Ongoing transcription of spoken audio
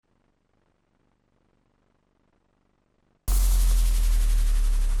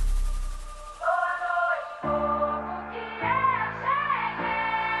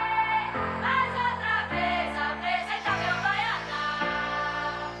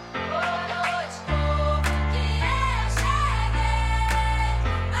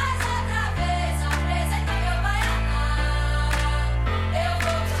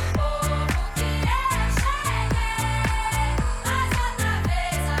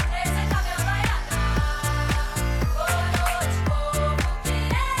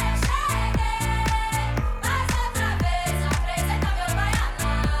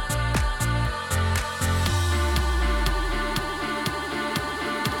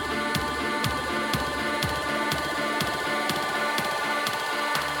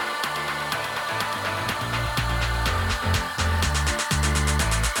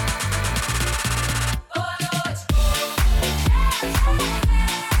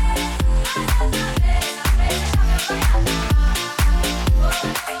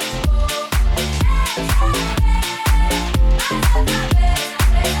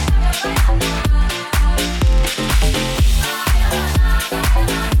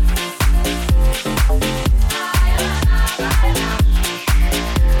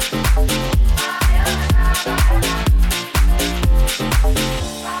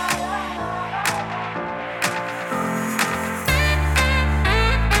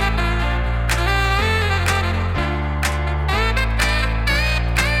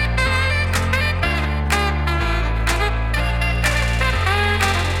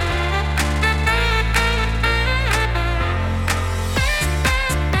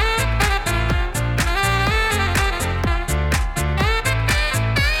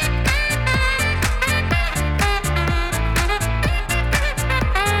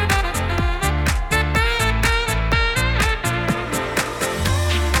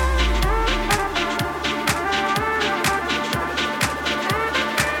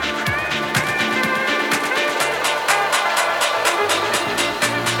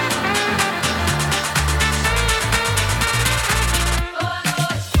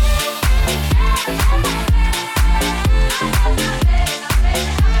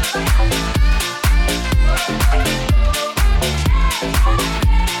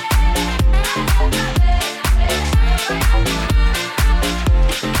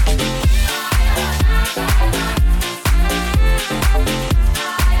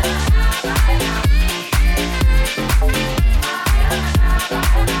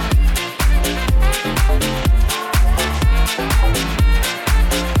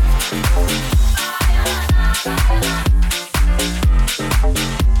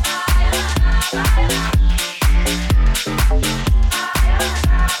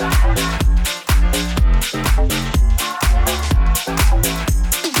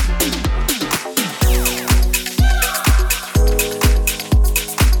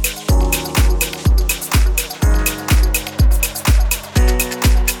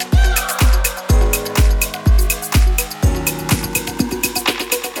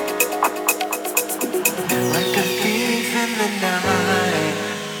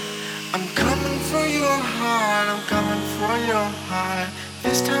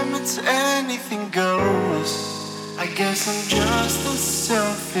it's anything goes. I guess I'm just a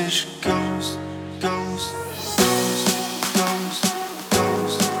selfish ghost. Ghost.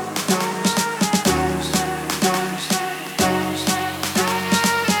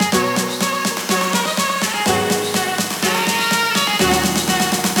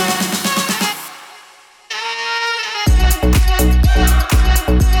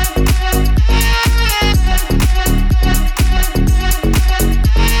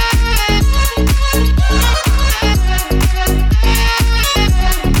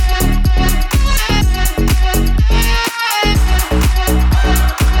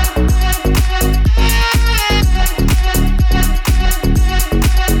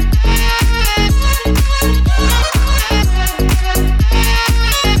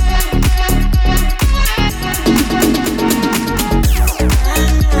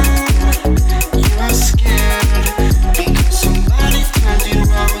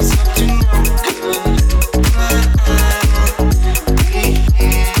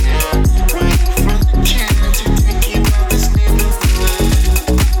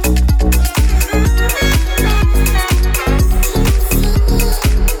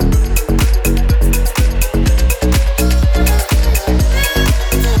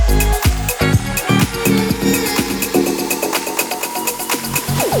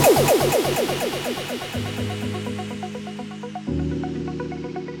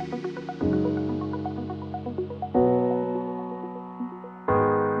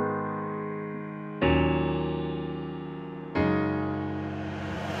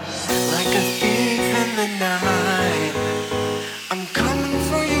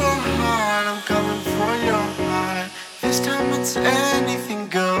 Anything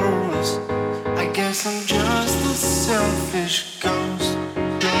goes. I guess I'm just a selfish ghost.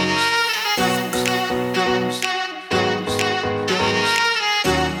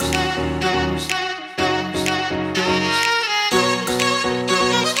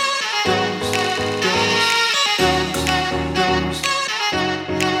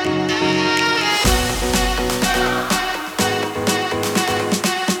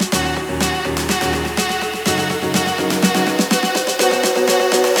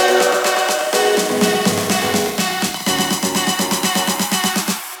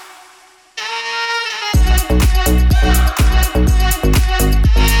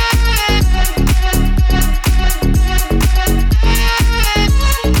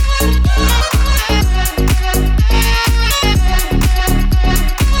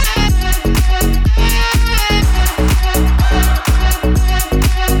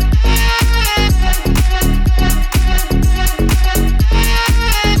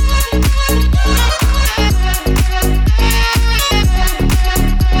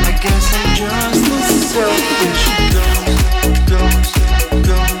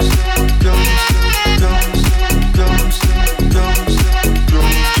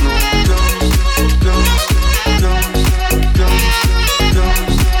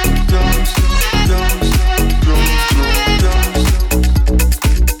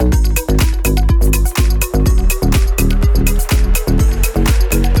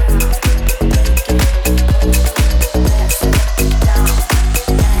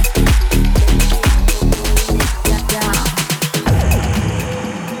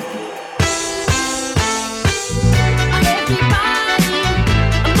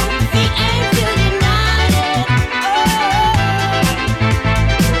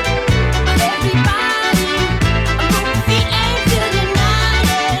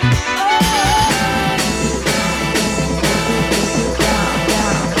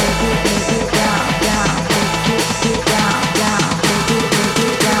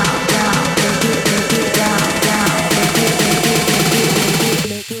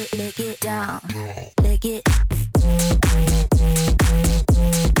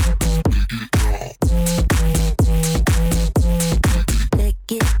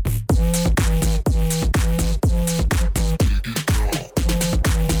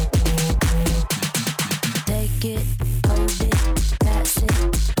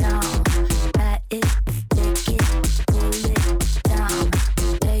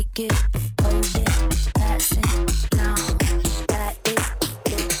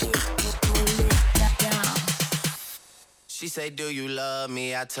 Say, do you love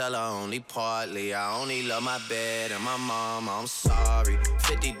me? I tell her only partly. I only love my bed and my mom. I'm sorry.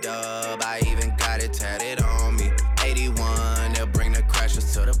 50 dub, I even got it tatted on me. 81, they'll bring the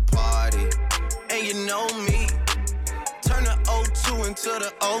crashers to the party. And you know me, turn the 02 into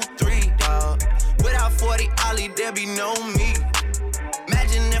the 03, dawg. Without 40 Ollie, there be no me.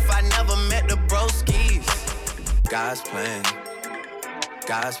 Imagine if I never met the broskies. God's plan.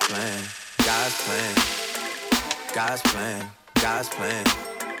 God's plan, God's plan, God's plan, God's plan,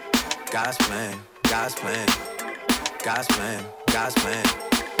 God's plan, God's plan, God's plan, God's plan,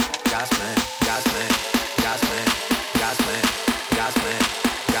 God's plan, God's plan, God's plan, God's plan,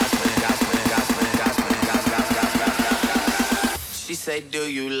 God's plan, God's plan, God's plan, God's plan, God's plan, God's. She say, do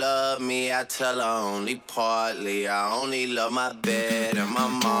you love me? I tell her only partly. I only love my bed and my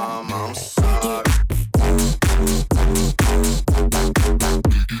mom. I'm sorry.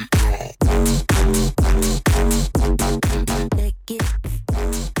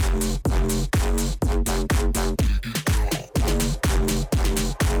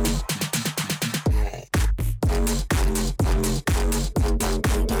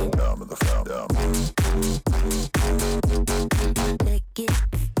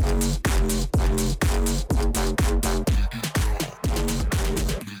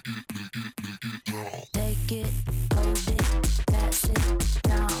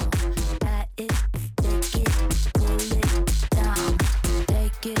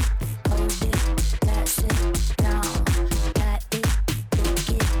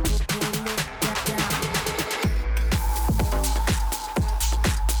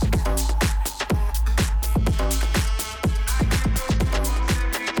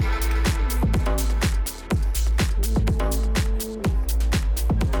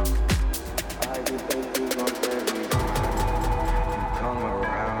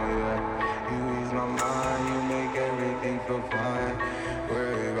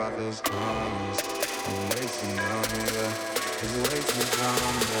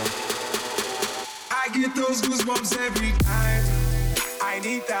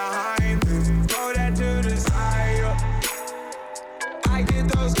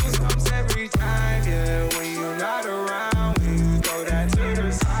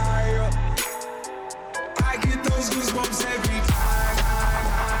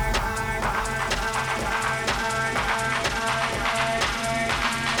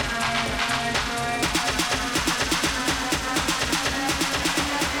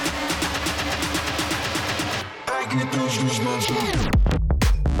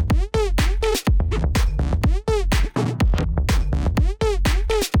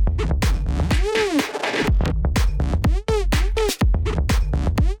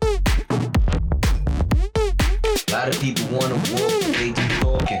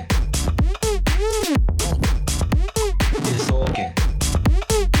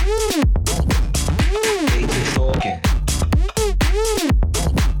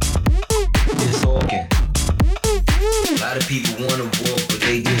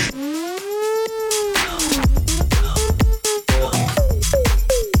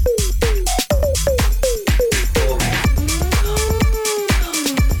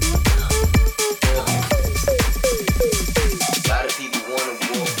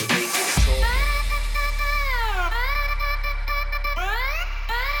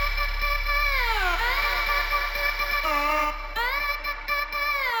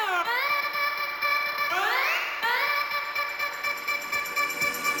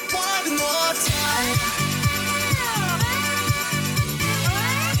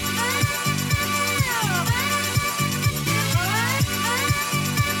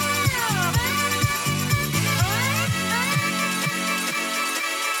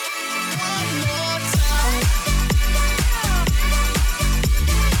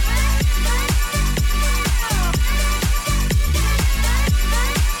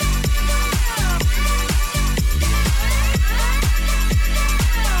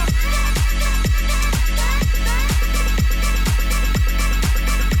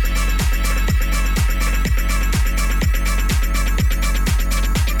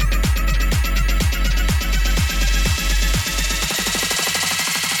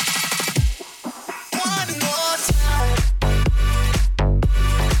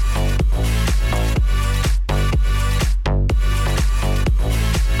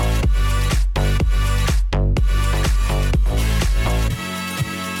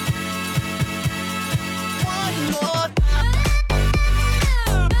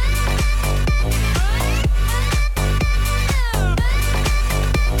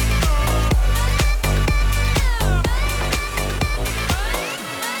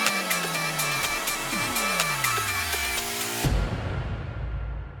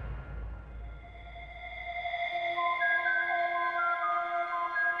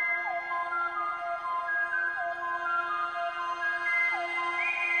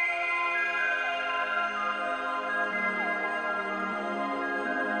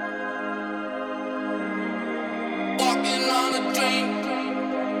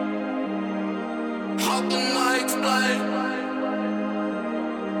 How can I explain?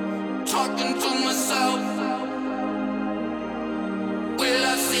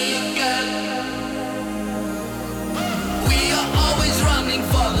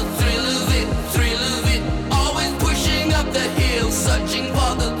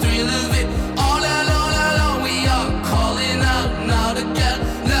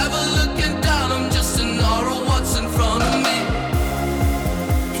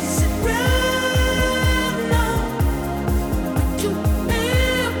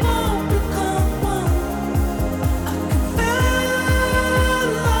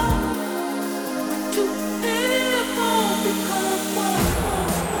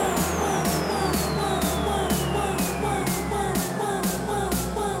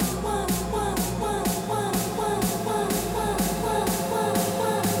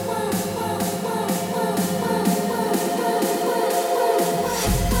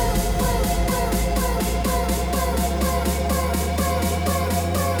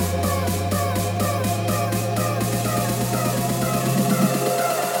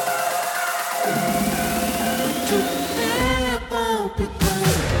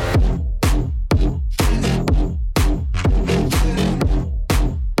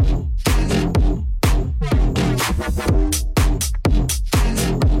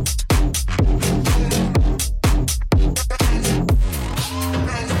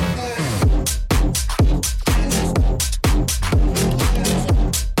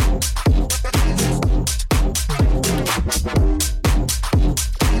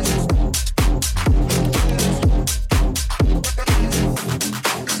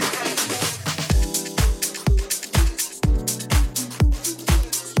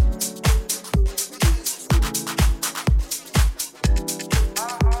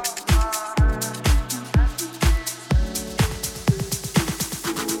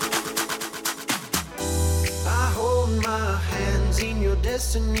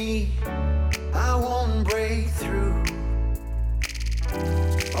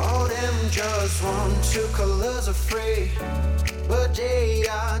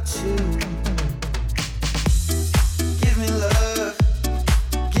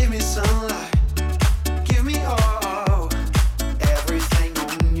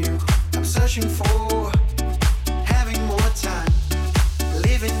 Searching for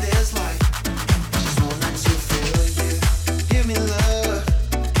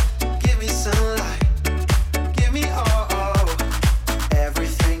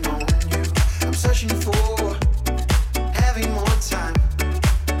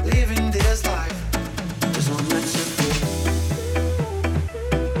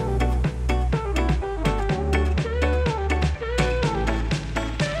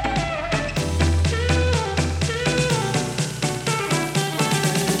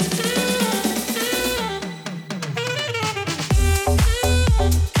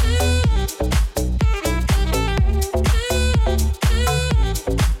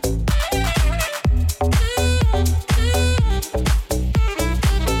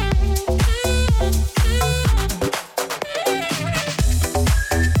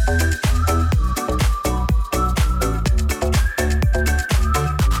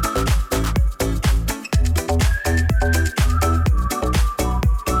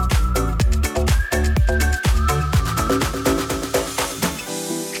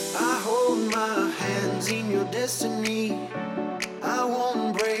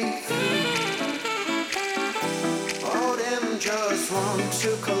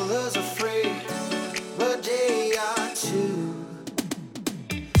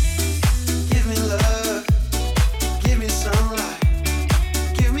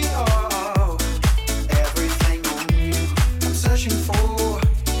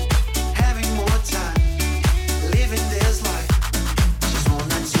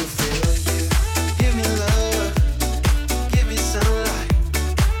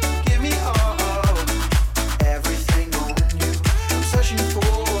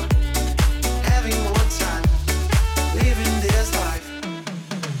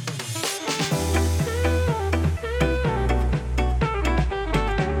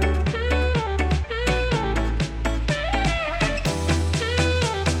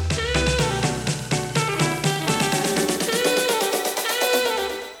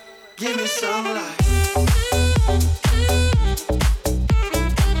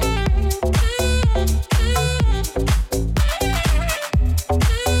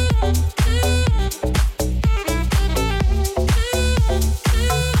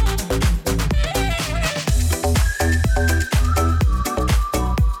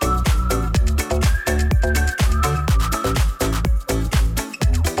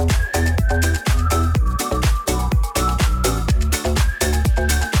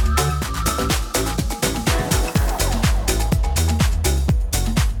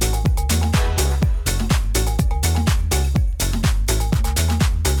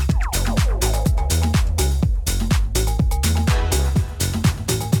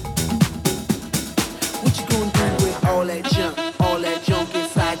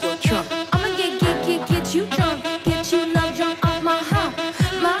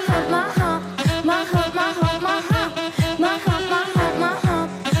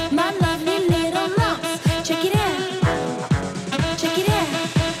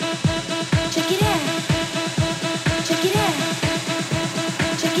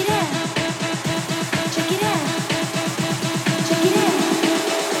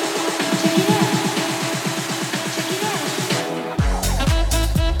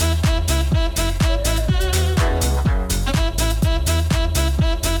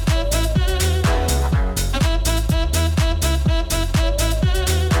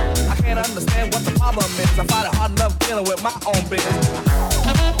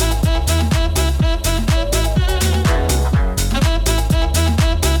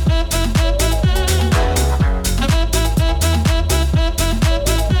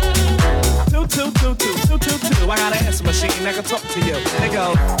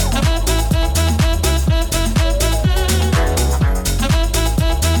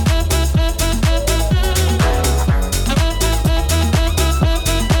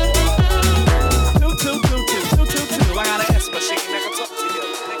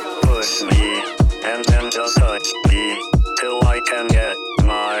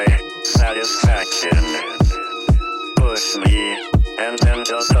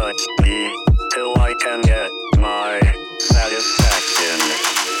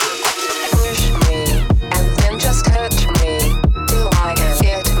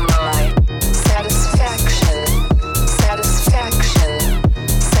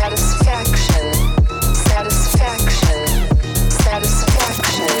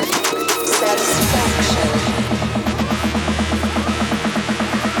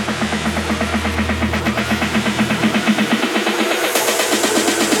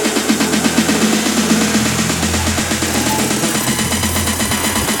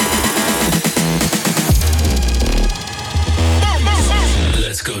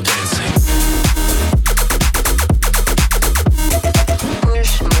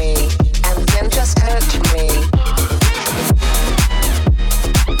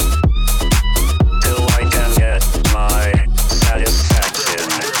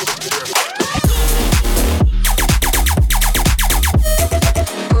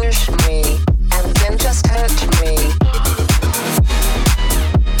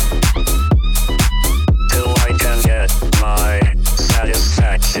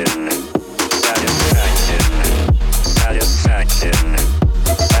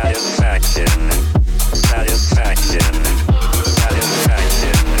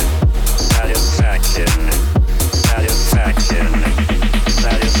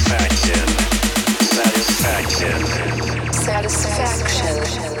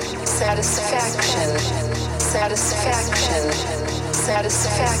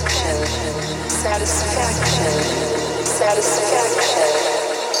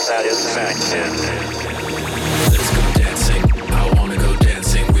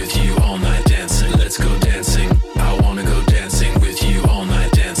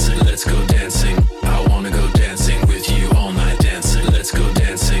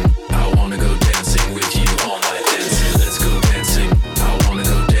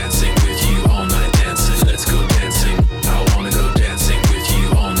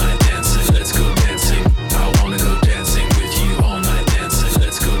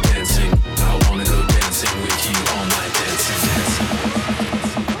all night.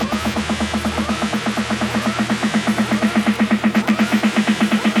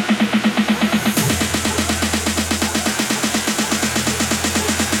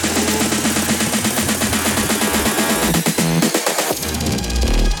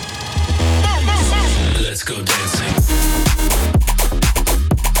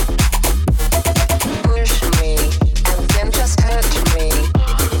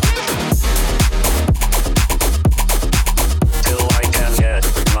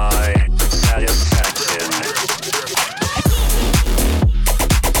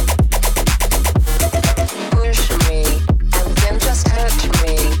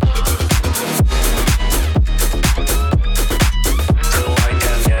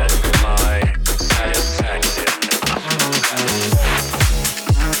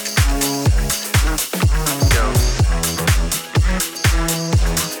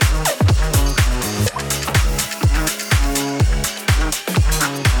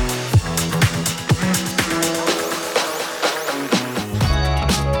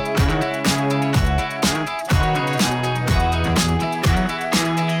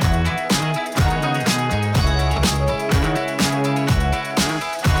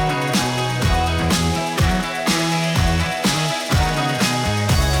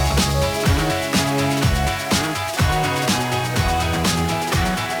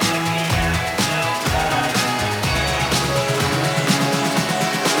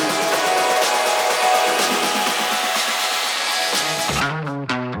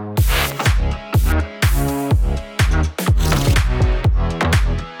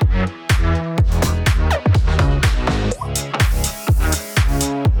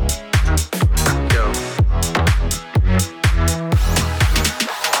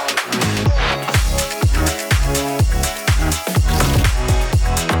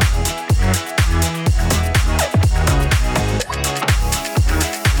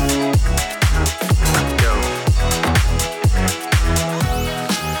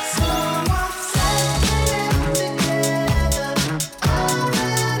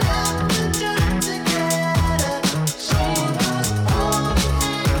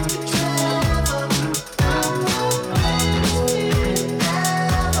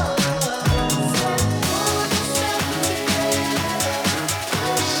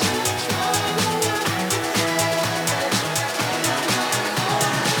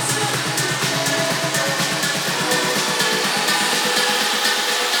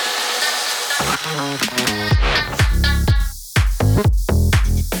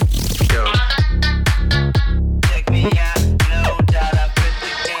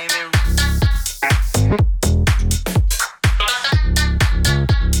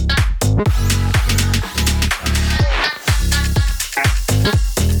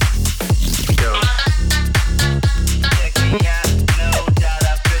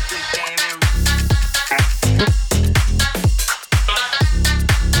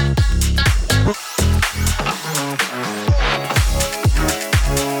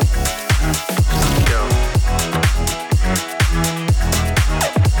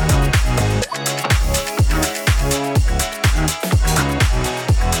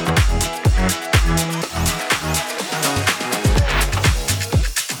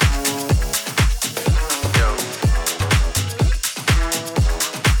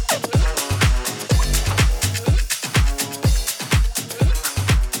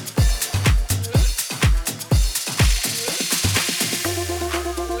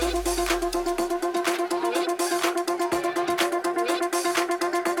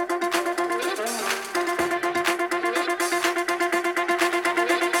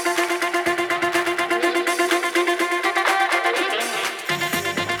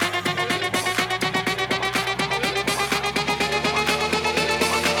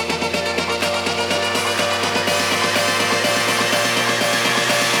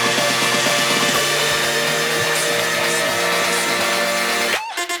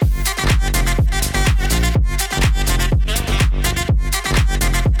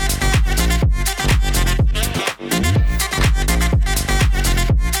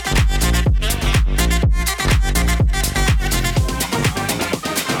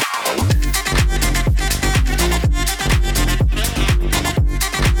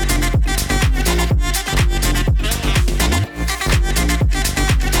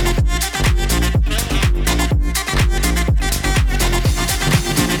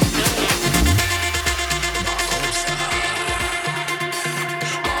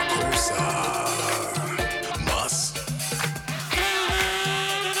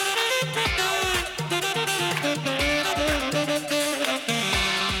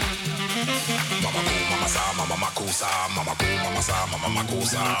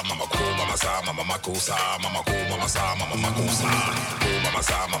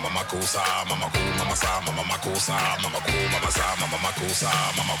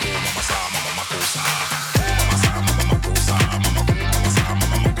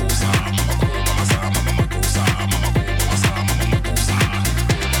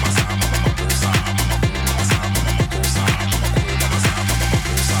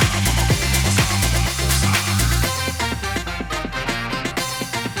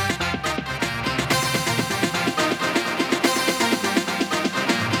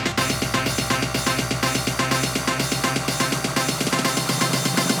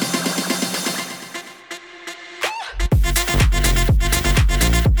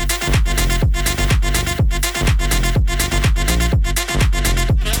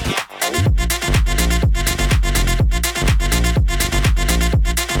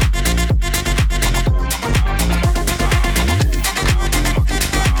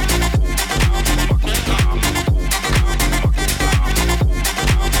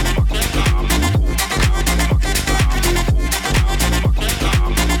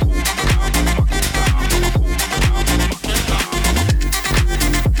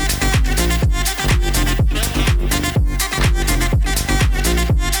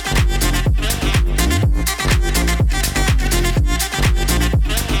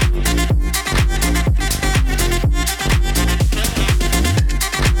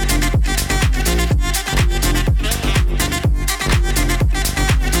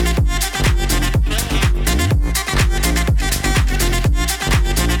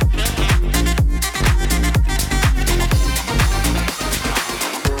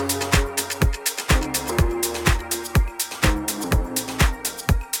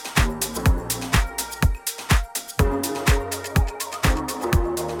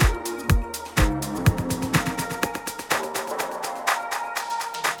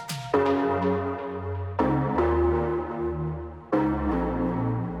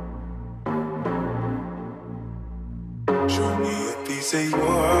 piece of your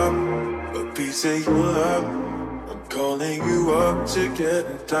heart, a piece of your heart. I'm calling you up to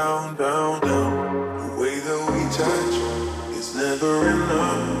get down, down, down. The way that we touch is never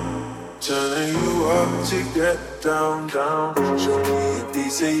enough. Turning you up to get down, down. Show me a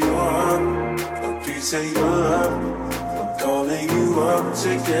piece of your heart, a piece of your heart. I'm calling you up to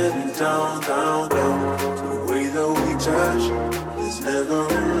get down, down, down. The way that we touch is never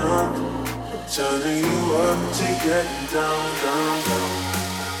enough. turning you up to getting down, down, down.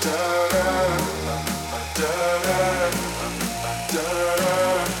 Da da da da da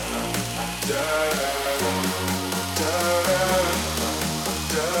da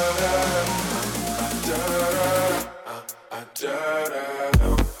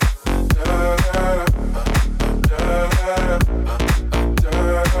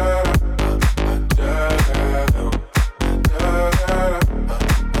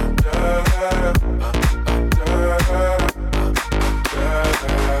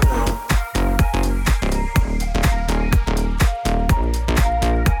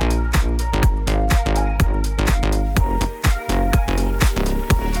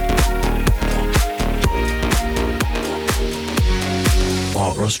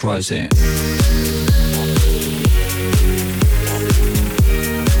Barbra Streisand.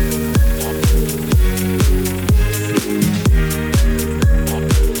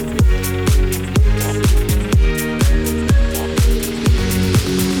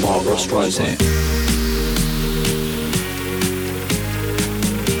 Barbra Streisand.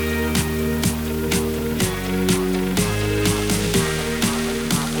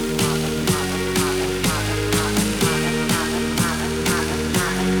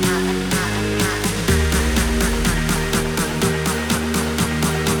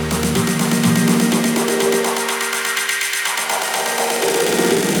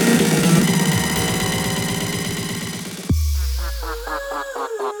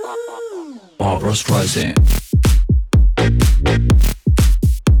 Barbra Streisand.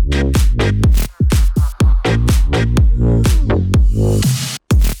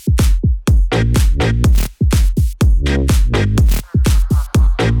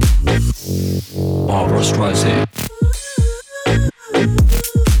 Barbra Streisand.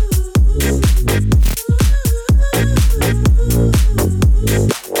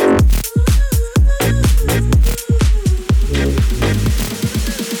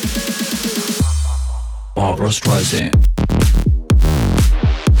 Barbra Streisand.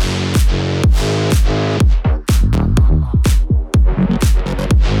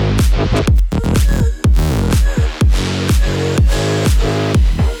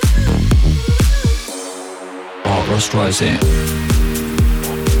 Barbra Streisand.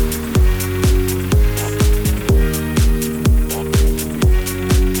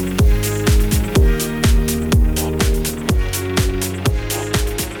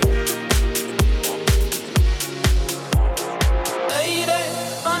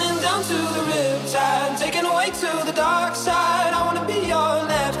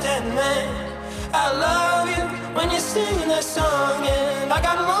 Singing that song and I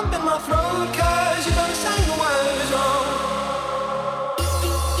got a lump in my throat 'cause you done sang the words wrong.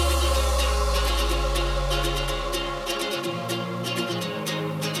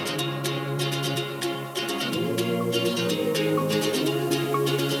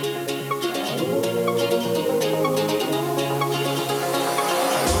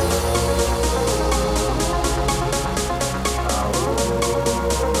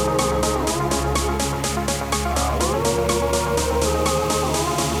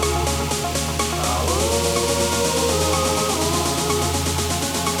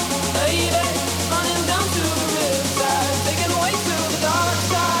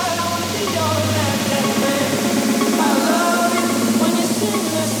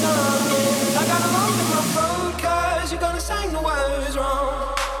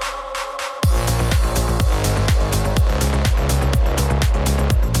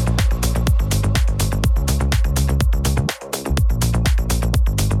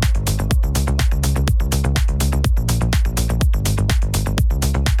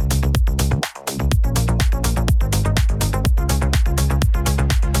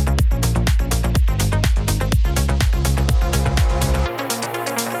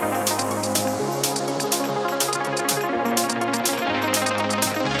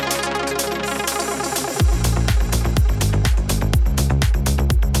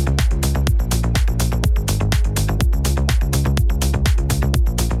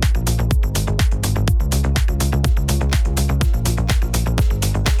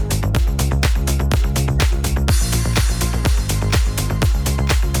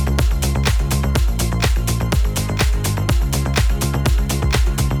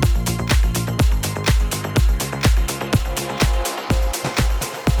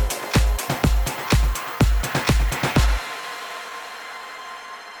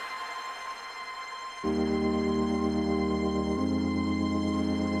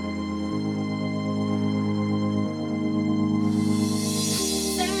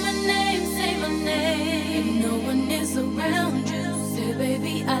 Say my name, no one is around you. Say,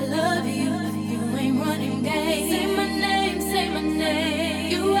 baby, I love you.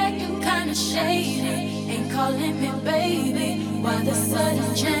 calling me baby. Why the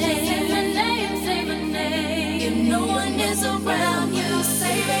sudden change? Say my name, say my name. If no one is around you,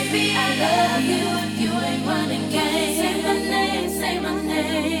 say baby I love you. You ain't running game. Say my name, say my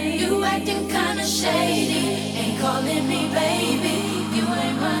name. You acting kinda shady, ain't calling me baby. You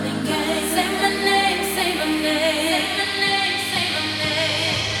ain't running game. Say my name, say my name. Say my name, say my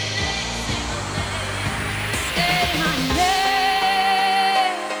name. Say my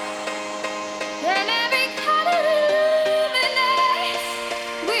name. And every color illuminates.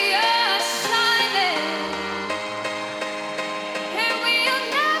 We are shining, and we'll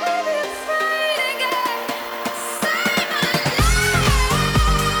never be afraid again. Say my name.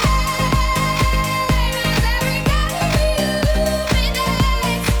 And every color illuminates.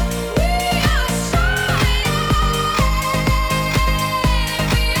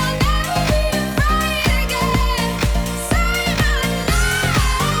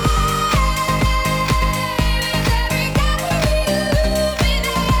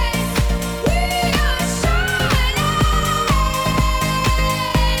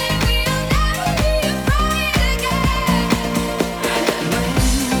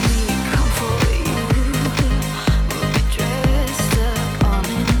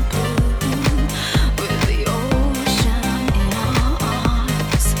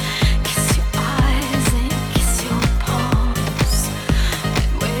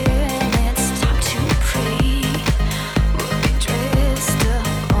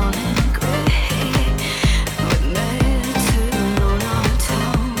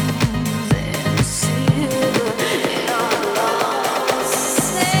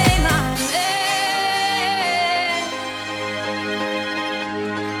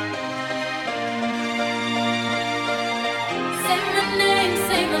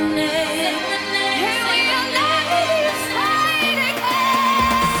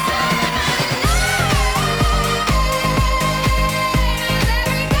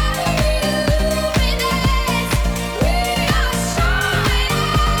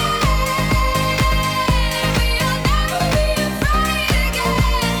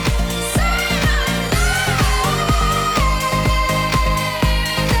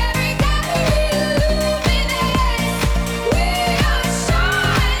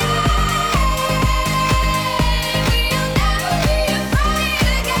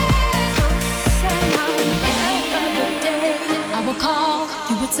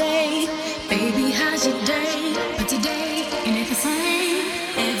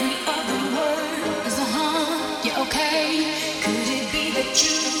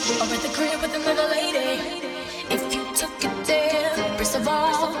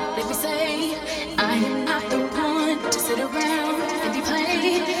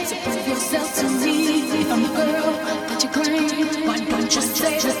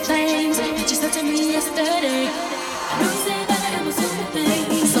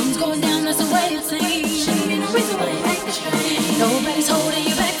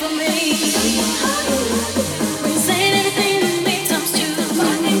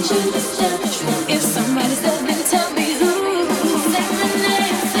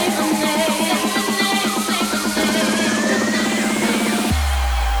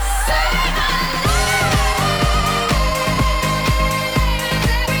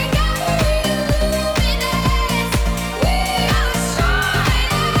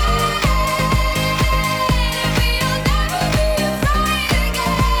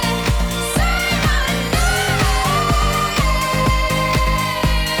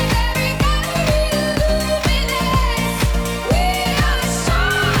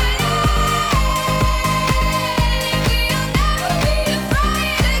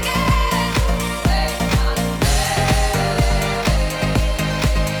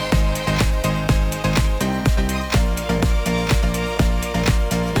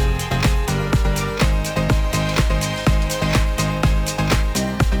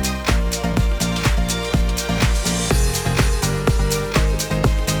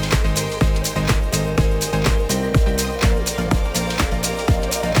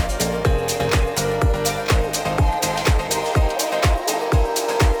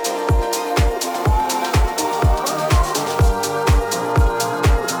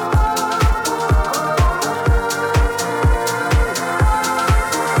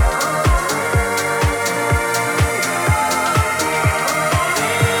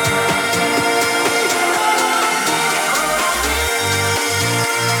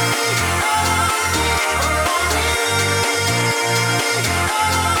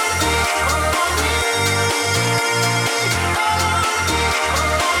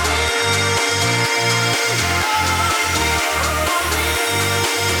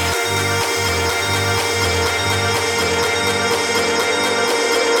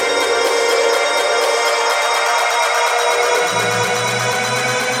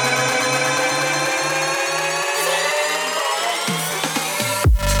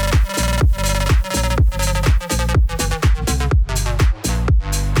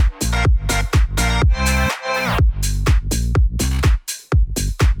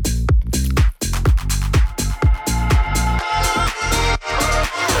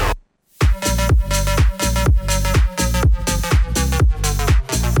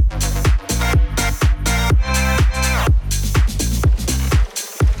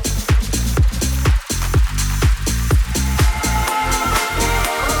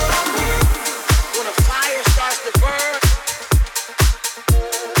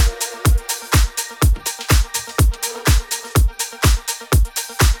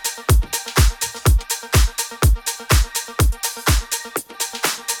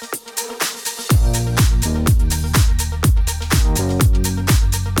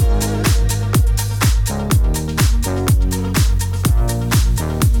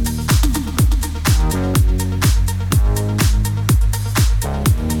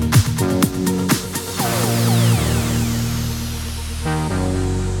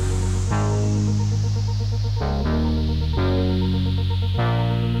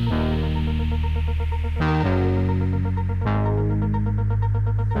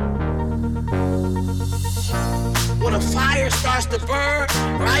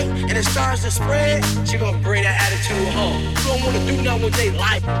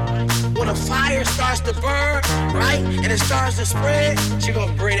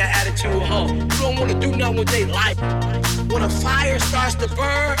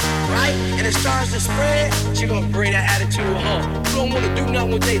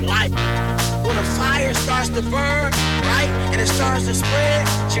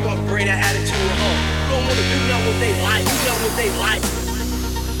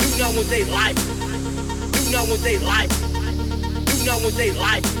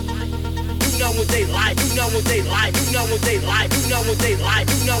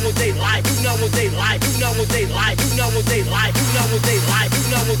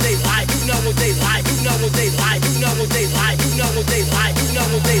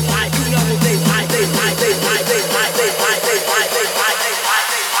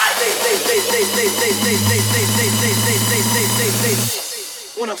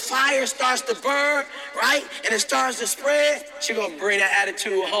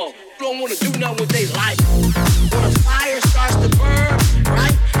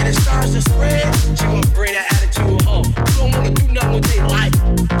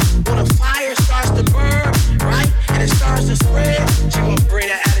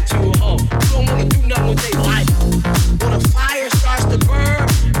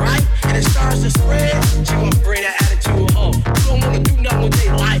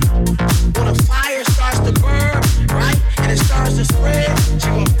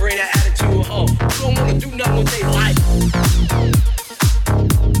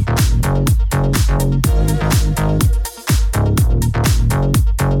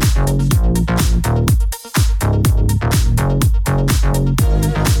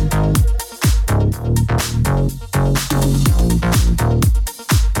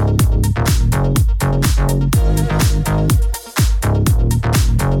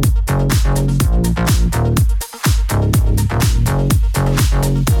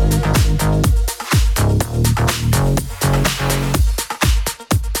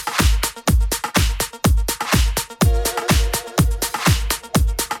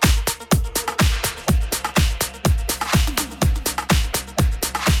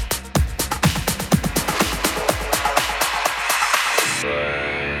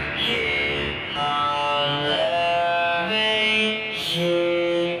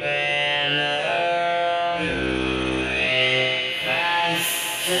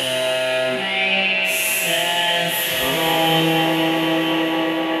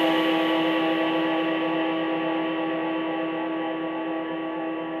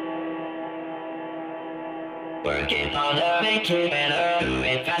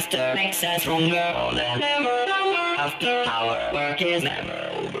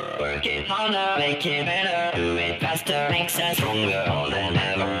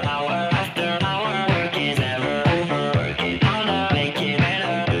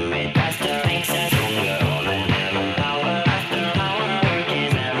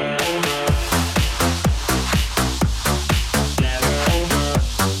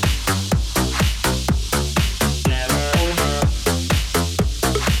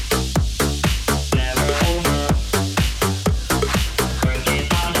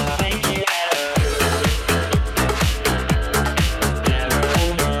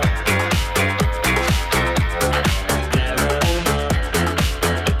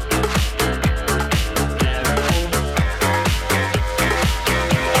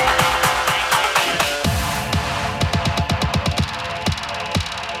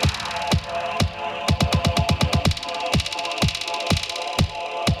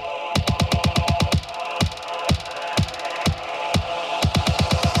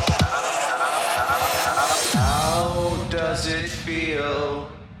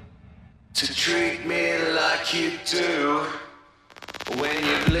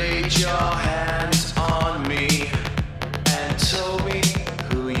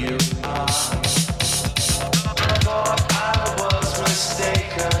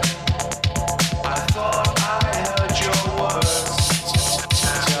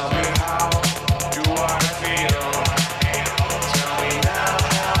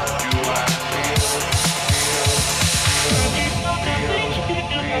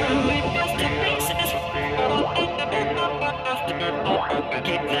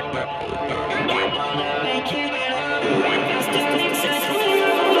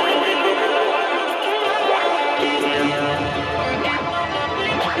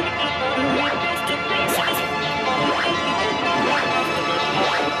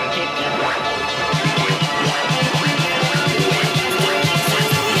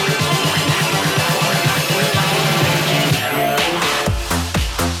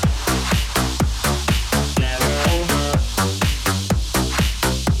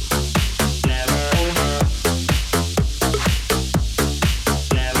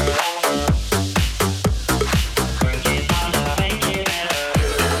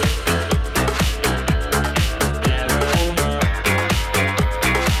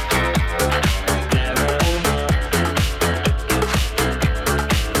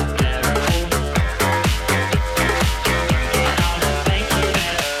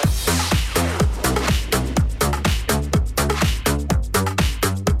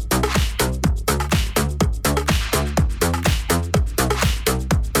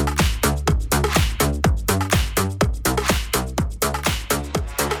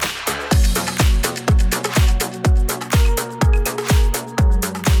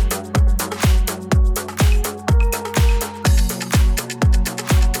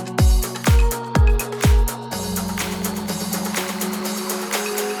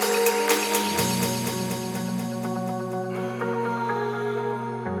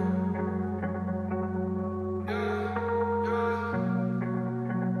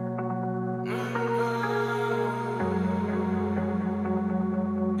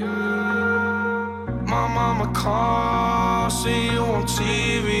 see you on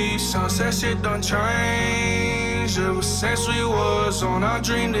TV. Sunset shit done changed. Ever since we was on, I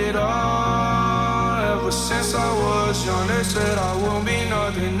dreamed it all. Ever since I was young, they said I won't be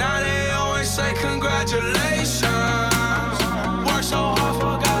nothing. Now they always say congratulations. Worked so hard,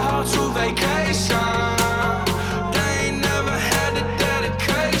 forgot how to vacation. They ain't never had the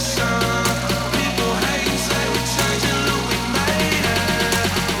dedication. People hate and say we changing, look, we made it.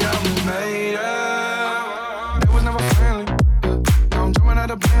 Yeah, we made it. It was never friendly. Now I'm jumping out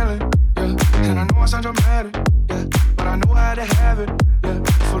the Bentley. Yeah, and I know I sound dramatic. Yeah, but I know I had to have it. Yeah,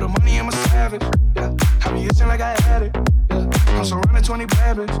 for the money I'm a savage. Yeah, I be itching like I had it. Yeah, I'm surrounded 20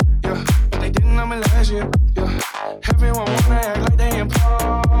 bad bitches. Yeah, but they didn't know me last year. Yeah, everyone wanna act like they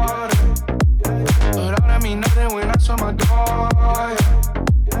important. But all that mean nothing when I saw my door.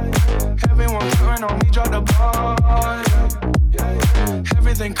 Yeah. Everyone counting on me, drop the ball. Yeah.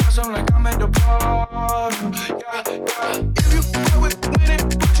 Everything custom like I'm at the bar. Yeah. If you go with winning,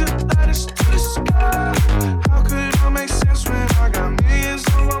 put your lighters to the sky. How could I make sense when I got millions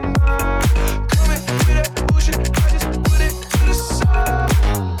on my mind? Coming with that bullshit, I just put it to the side.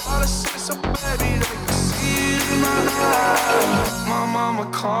 All the sense of baby, they can see it in my eyes. My mama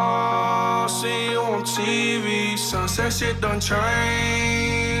called, see you on TV. Sunset shit done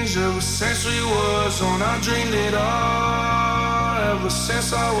changed. Ever since we was on, I dreamed it all. Ever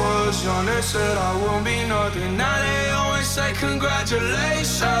since I was young, they said I won't be nothing. Now they always say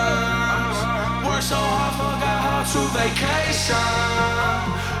congratulations. Worked so hard, forgot how to vacation.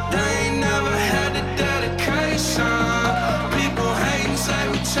 They ain't never had the dedication. People hate and say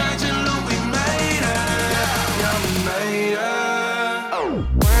we changing, look, we made it. Yeah, we made it. Oh,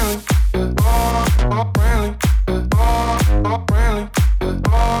 really? Oh, really? Oh, really?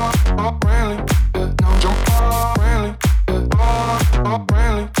 Oh, really? No, jump off, really? Oh,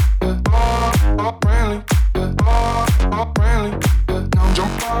 really? Oh, really? Oh, really? No,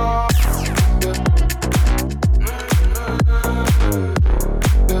 jump off.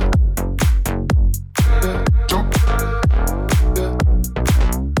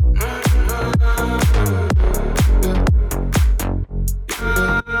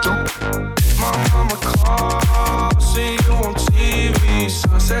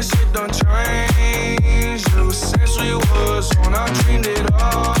 Sunset shit done changed. Ever since we was on, I dreamed it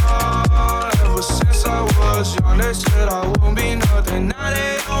all. Ever since I was young, they said I won't be nothing. Now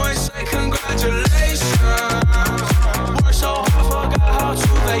they always say congratulations. Worked so hard, forgot how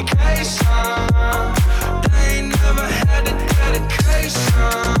to vacation. They ain't never had the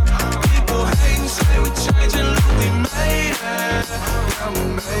dedication. People hate and say we changing, look, we made it. Yeah, we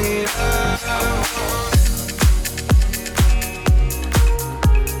made it.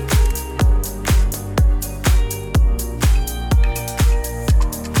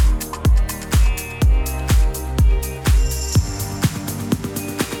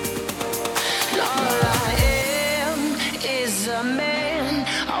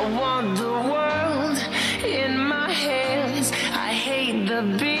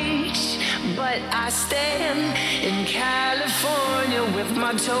 In California with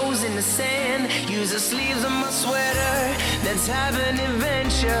my toes in the sand. Use the sleeves of my sweater, let's have an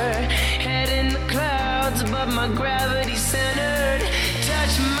adventure. Head in the clouds, but my gravity centered.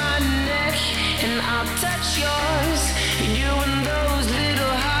 Touch my neck and I'll touch yours. You and those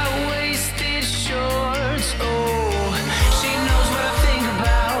little high-waisted shorts. Oh, she knows what I think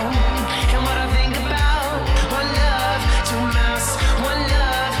about and what I think about. One love, two mouths, one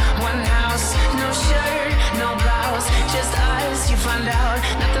love, one house. No shirt, no blouse, just us, you find out.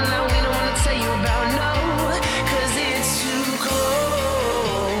 Nothing that we don't wanna tell you about, no. Cause it's too cold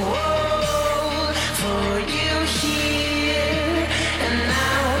for you here and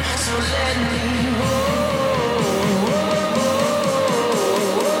now. So let me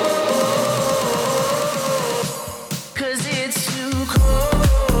cause it's too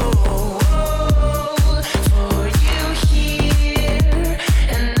cold for you here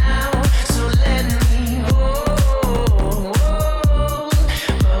and now. So let me hold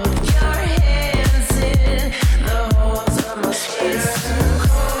both your hands in the holes of my sweater. It's too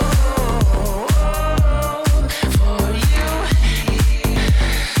cold for you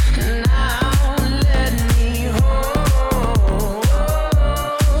now. Let me hold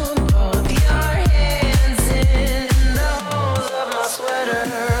both your hands in the holes of my sweater.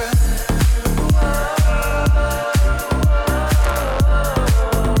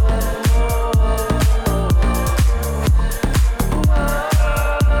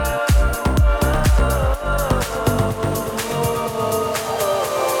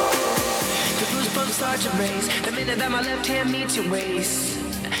 The goosebumps start to raise the minute that my left hand meets your waist.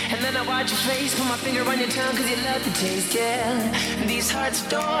 And And then I watch your face, put my finger on your tongue, cause you love the taste, yeah. These hearts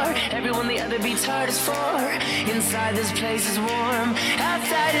adore everyone the other beats hardest for. Inside this place is warm,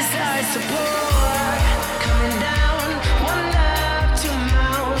 outside it starts to pour. Coming down, one love, two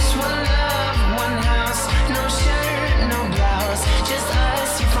mouths, one love, one house. No shirt, no blouse, just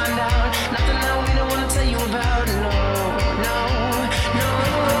us, you find out. Nothing that we don't wanna tell you about, no, no, no.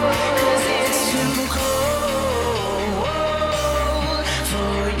 Cause it's too cold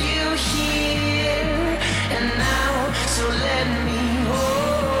for you here and now, so let me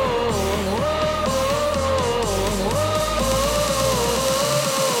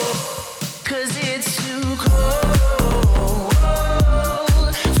cause it's too cold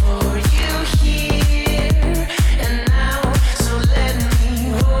for you here and now, so let me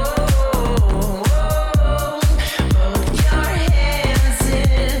hold both your hands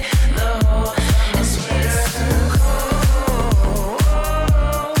in the hole. It's too cold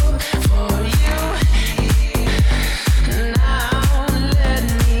for you here and now, let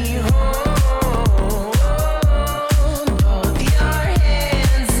me hold both your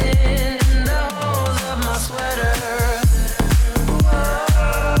hands in the holes of my sweater.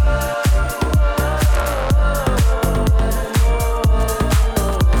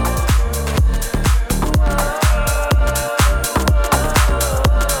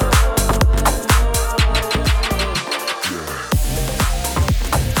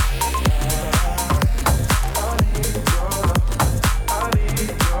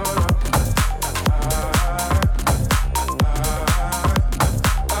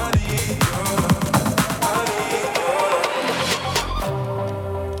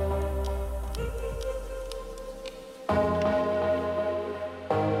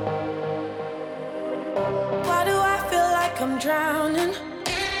 Why do I feel like I'm drowning?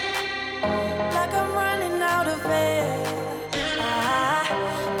 Like I'm running out of air.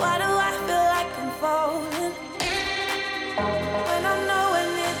 Why do I feel like I'm falling when I'm nowhere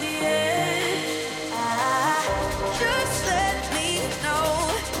near the edge? Just let me know.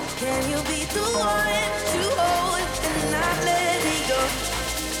 Can you be the one to hold and not let me go?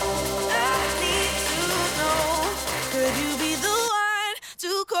 I need to know. Could you be the one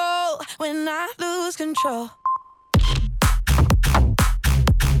to call when I lose control?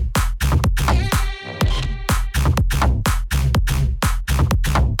 When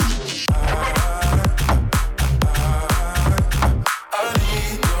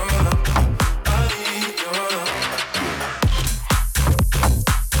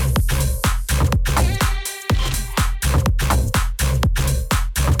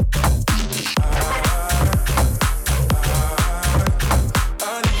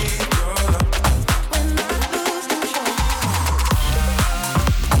I lose control.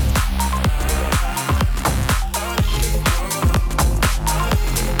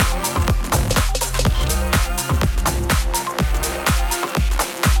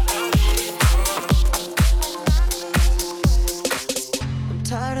 I'm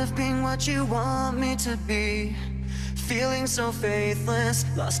tired of being what you want me to be. Feeling so faithless,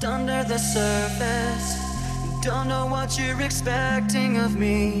 lost under the surface. Don't know what you're expecting of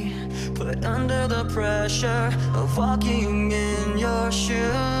me. Put under the pressure of walking in your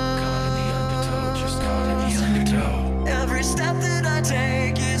shoes. Every step that I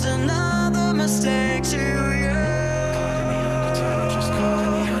take is another mistake to you.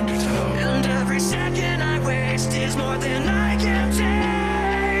 And every second I waste is more than I can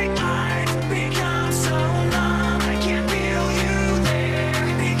take. I've become so numb, I can't feel you there.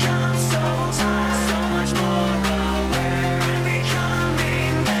 Become so tired, so much more aware. I'm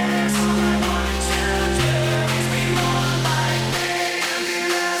becoming this. All I want to do is be more like me and be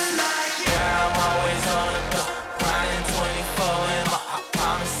less like you. Yeah, I'm always on the go, grinding 24 and I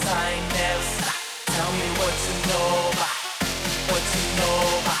promise I ain't never stop. Tell me what you know about, what you know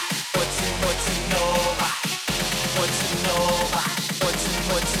about, what you know about, what you know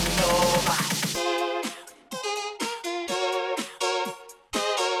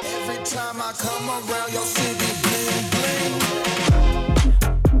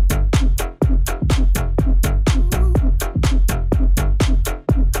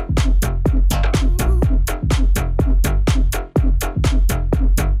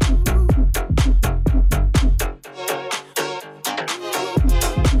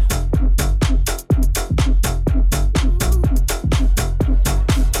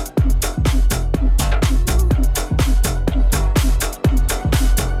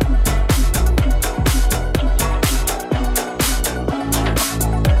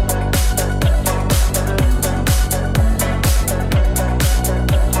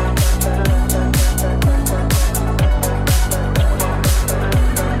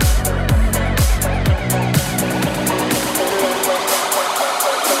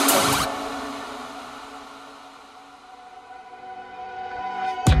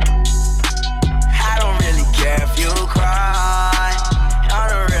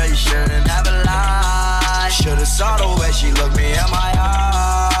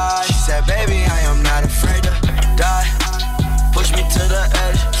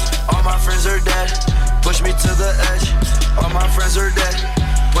the edge. All my friends are dead.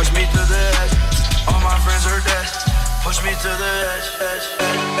 Push me to the edge. All my friends are dead. Push me to the edge.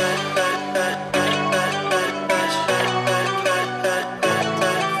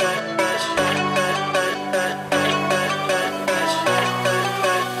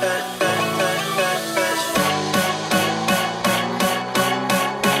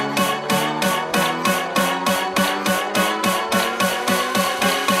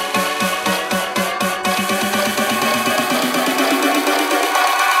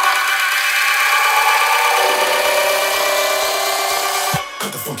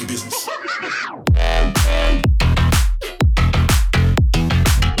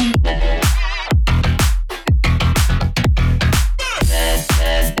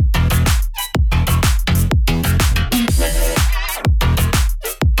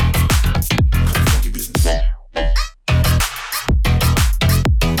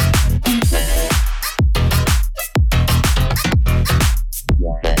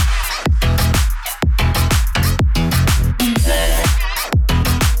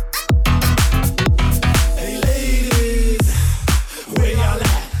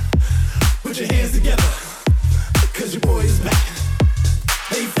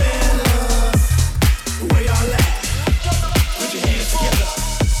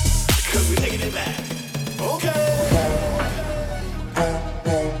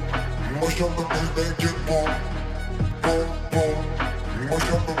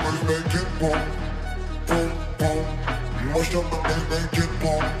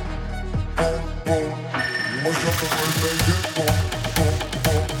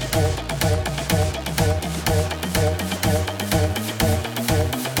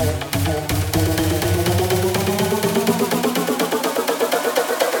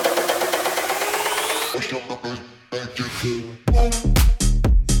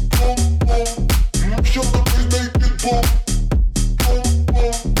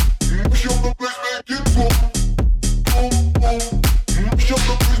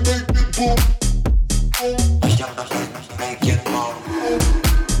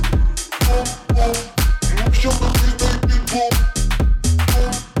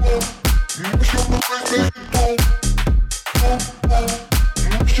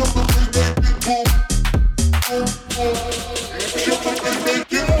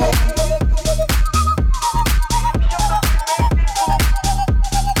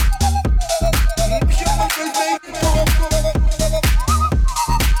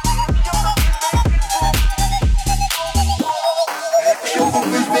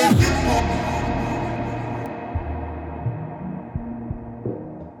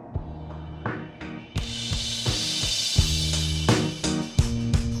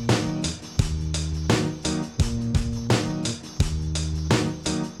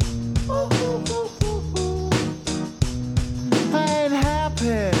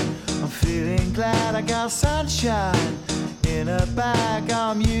 Sunshine in a bag,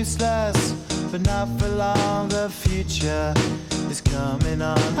 I'm useless, but not for long. The future is coming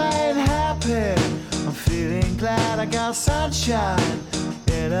on. I ain't happy, I'm feeling glad. I got sunshine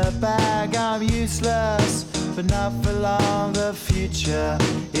in a bag, I'm useless, but not for long. The future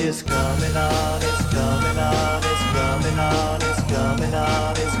is coming on. It's coming on. It's coming on. It's coming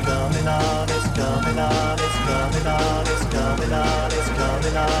on. It's coming on. It's coming on. It's coming on. It's coming on. It's coming on. It's coming on. It's coming on. It's coming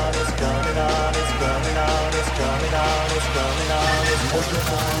on. It's coming on. It's coming on. It's coming on. It's coming on. It's coming on. It's coming on. It's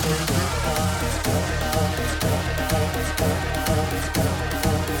coming on.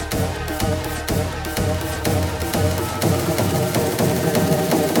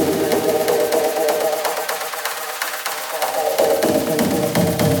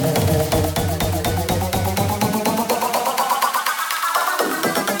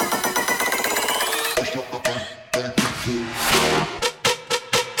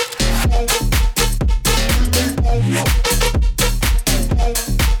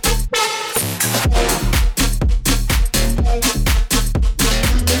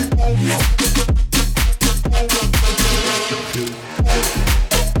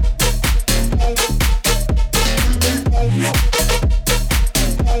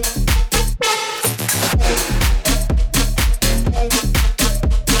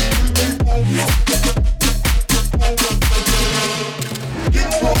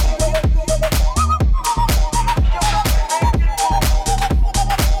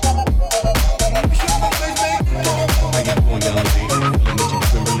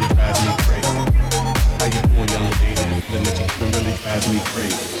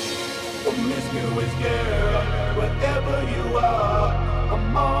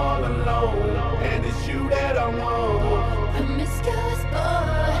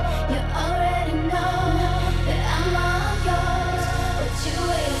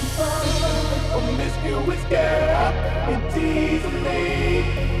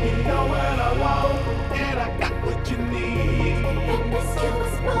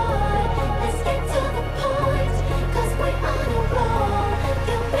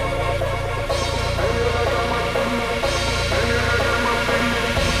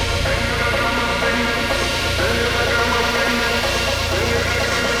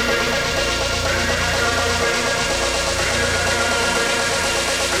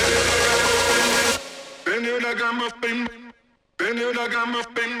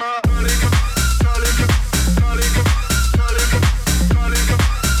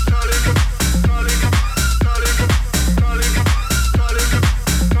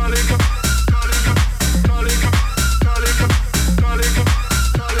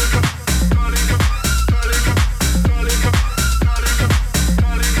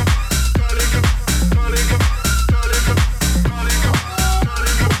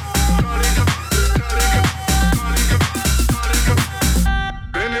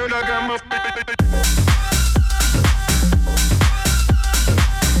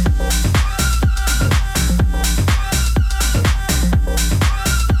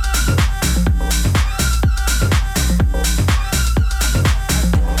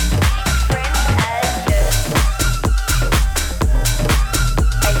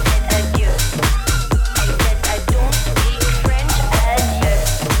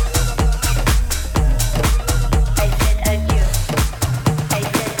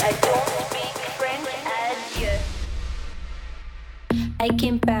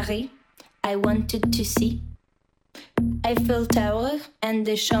 I wanted to see Eiffel Tower and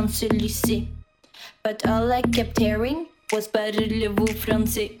the Champs-Élysées. But all I kept hearing was parlez-vous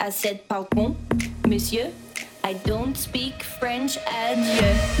français? I said pardon, monsieur, I don't speak French,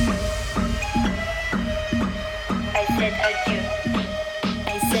 adieu. I said adieu.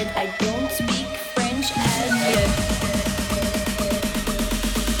 I said I don't speak French, adieu.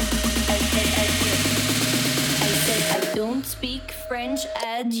 I said adieu. I said I don't speak French,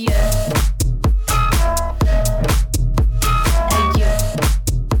 adieu.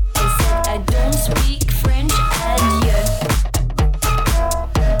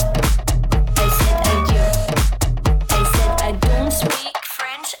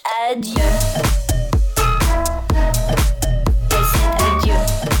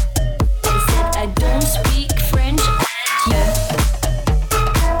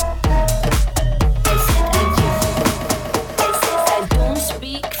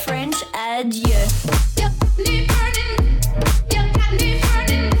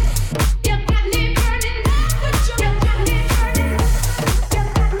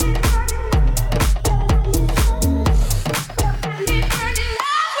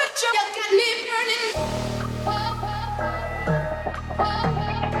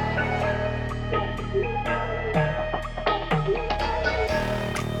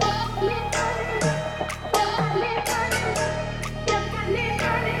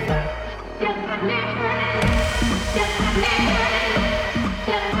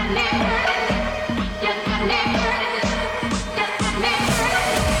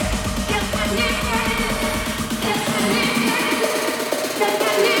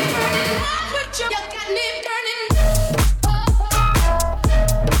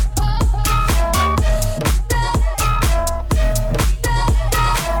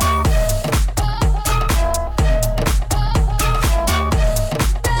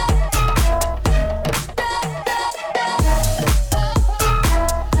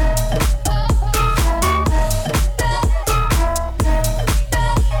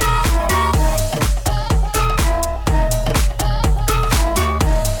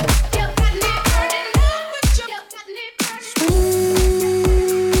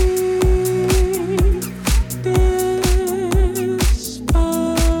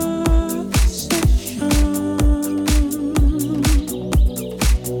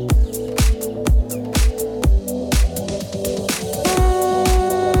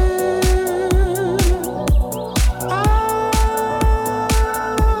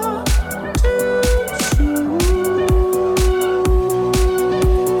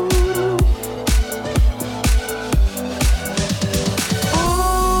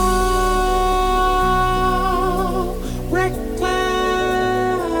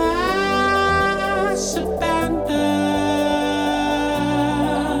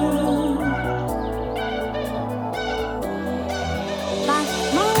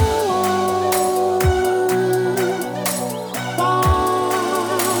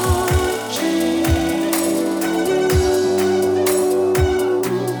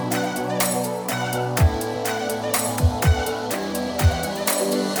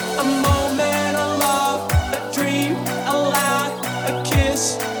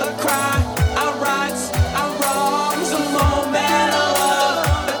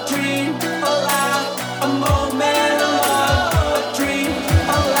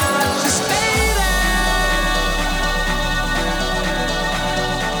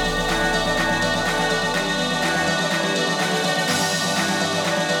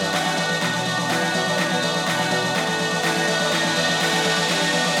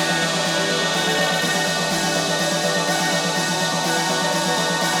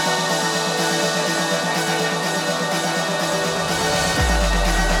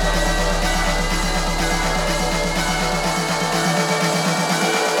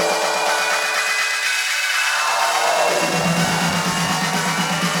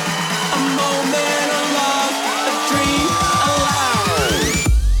 moment of love, a dream alive.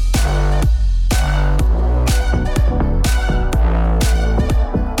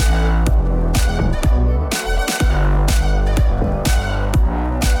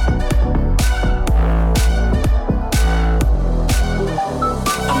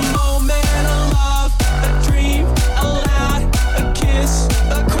 A moment of love, a dream aloud, a kiss,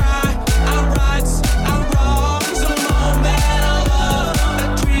 a cry, our rights, our wrongs. A moment of love, a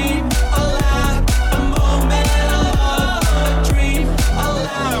dream aloud, a moment of love, a dream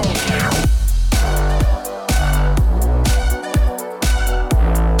aloud.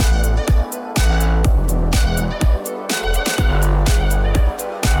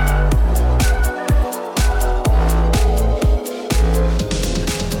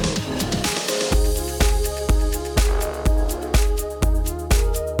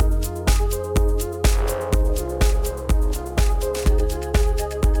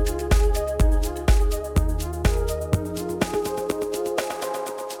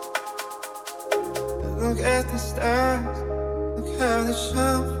 Look at the stars, look how they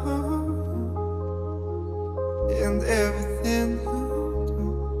shine for you, and everything you do,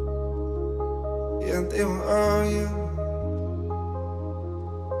 and they were all you.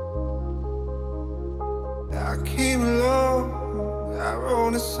 I came along, I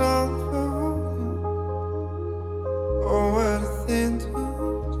wrote a song for you. Oh, what a thing to do,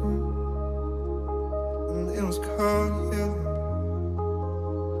 and it was called Yellow.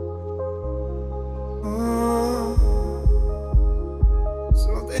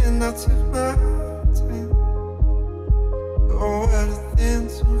 So then I took my time. Oh, what a thing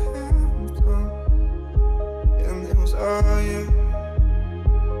to have done. And it was all you.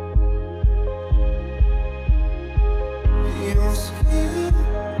 Your skin,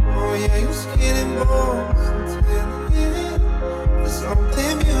 oh yeah, your skin and bones. Until the end, there's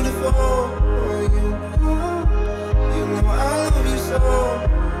something beautiful. Oh, you know I love you so.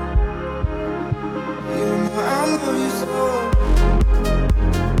 You know I love you so.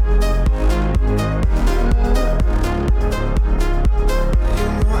 You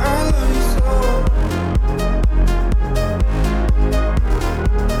know I love you so.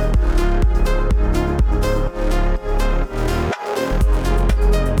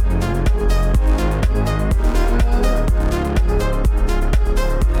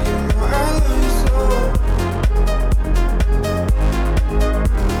 You know I love you so.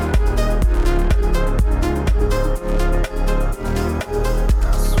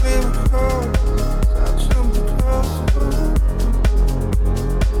 I swim across, I jump across.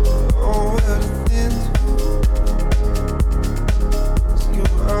 Oh, what a thing to do. You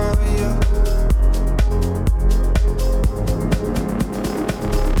are you.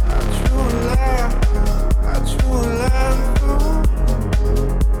 I drew a line for you.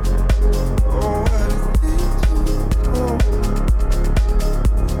 Oh, what a thing to do.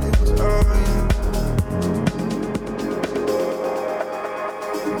 It was all you.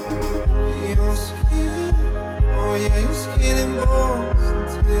 Your skin, oh yeah, your skin and bones.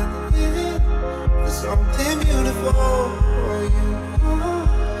 Until the end, there's something beautiful. Oh,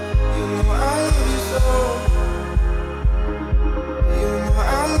 you know I love you so. You know I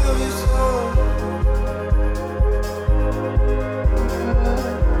love you so.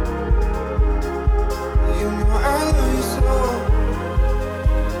 You know I love you so.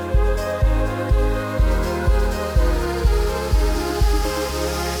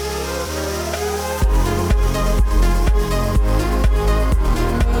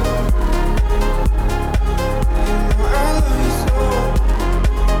 You know I love you so.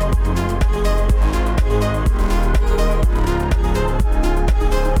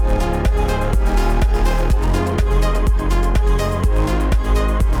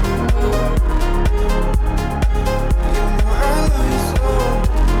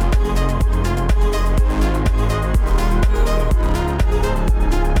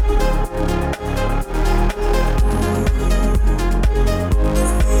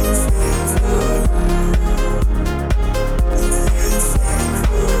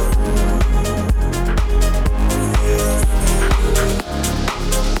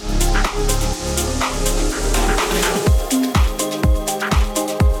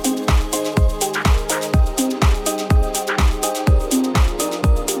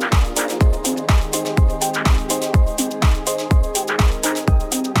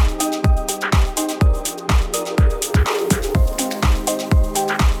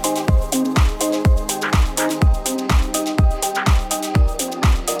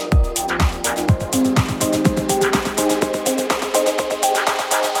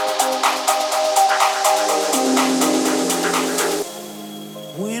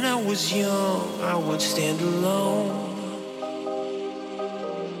 When I was young, I would stand alone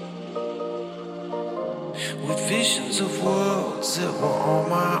with visions of worlds that were on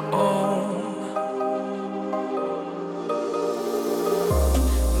my own.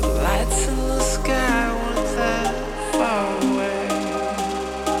 The lights in the sky weren't that far away.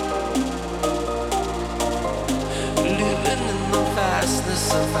 Living in the vastness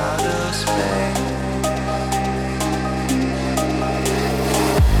of outer space.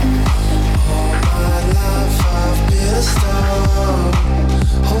 I've been a star,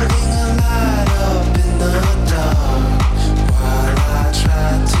 holding a light up in the dark, while I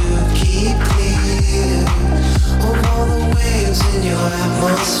try to keep clear of all the waves in your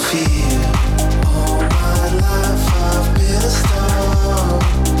atmosphere. All my life I've been a star,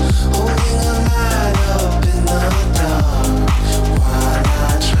 holding a light up in the dark, while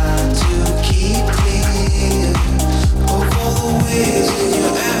I try to keep clear of all the waves in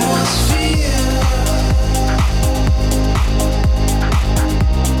your atmosphere.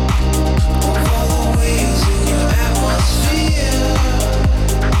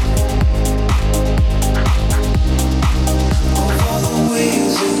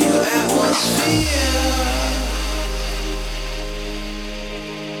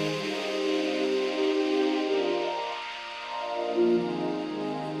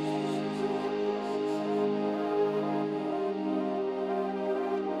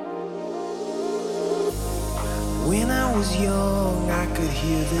 When I was young, I could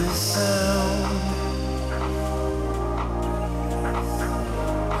hear this sound,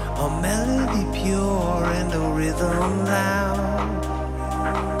 a melody pure and a rhythm loud.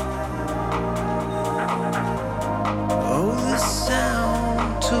 Oh, this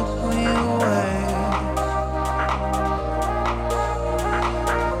sound took me away,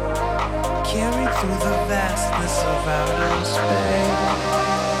 carried through the vastness of outer space.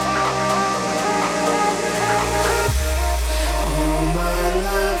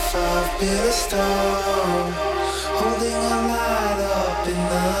 I've been a star, holding a light up in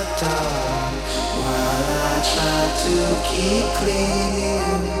the dark, while I try to keep clear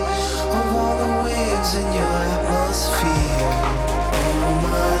of all the waves in your atmosphere. All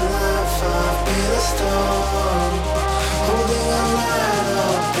my life I've been a star, holding a light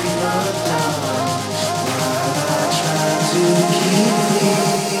up in the dark, while I try to keep clear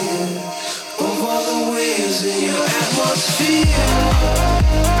of all the waves in your atmosphere.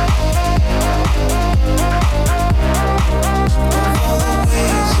 All the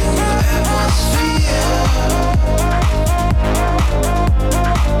waves in your atmosphere.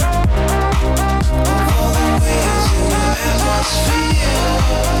 All the waves in your atmosphere.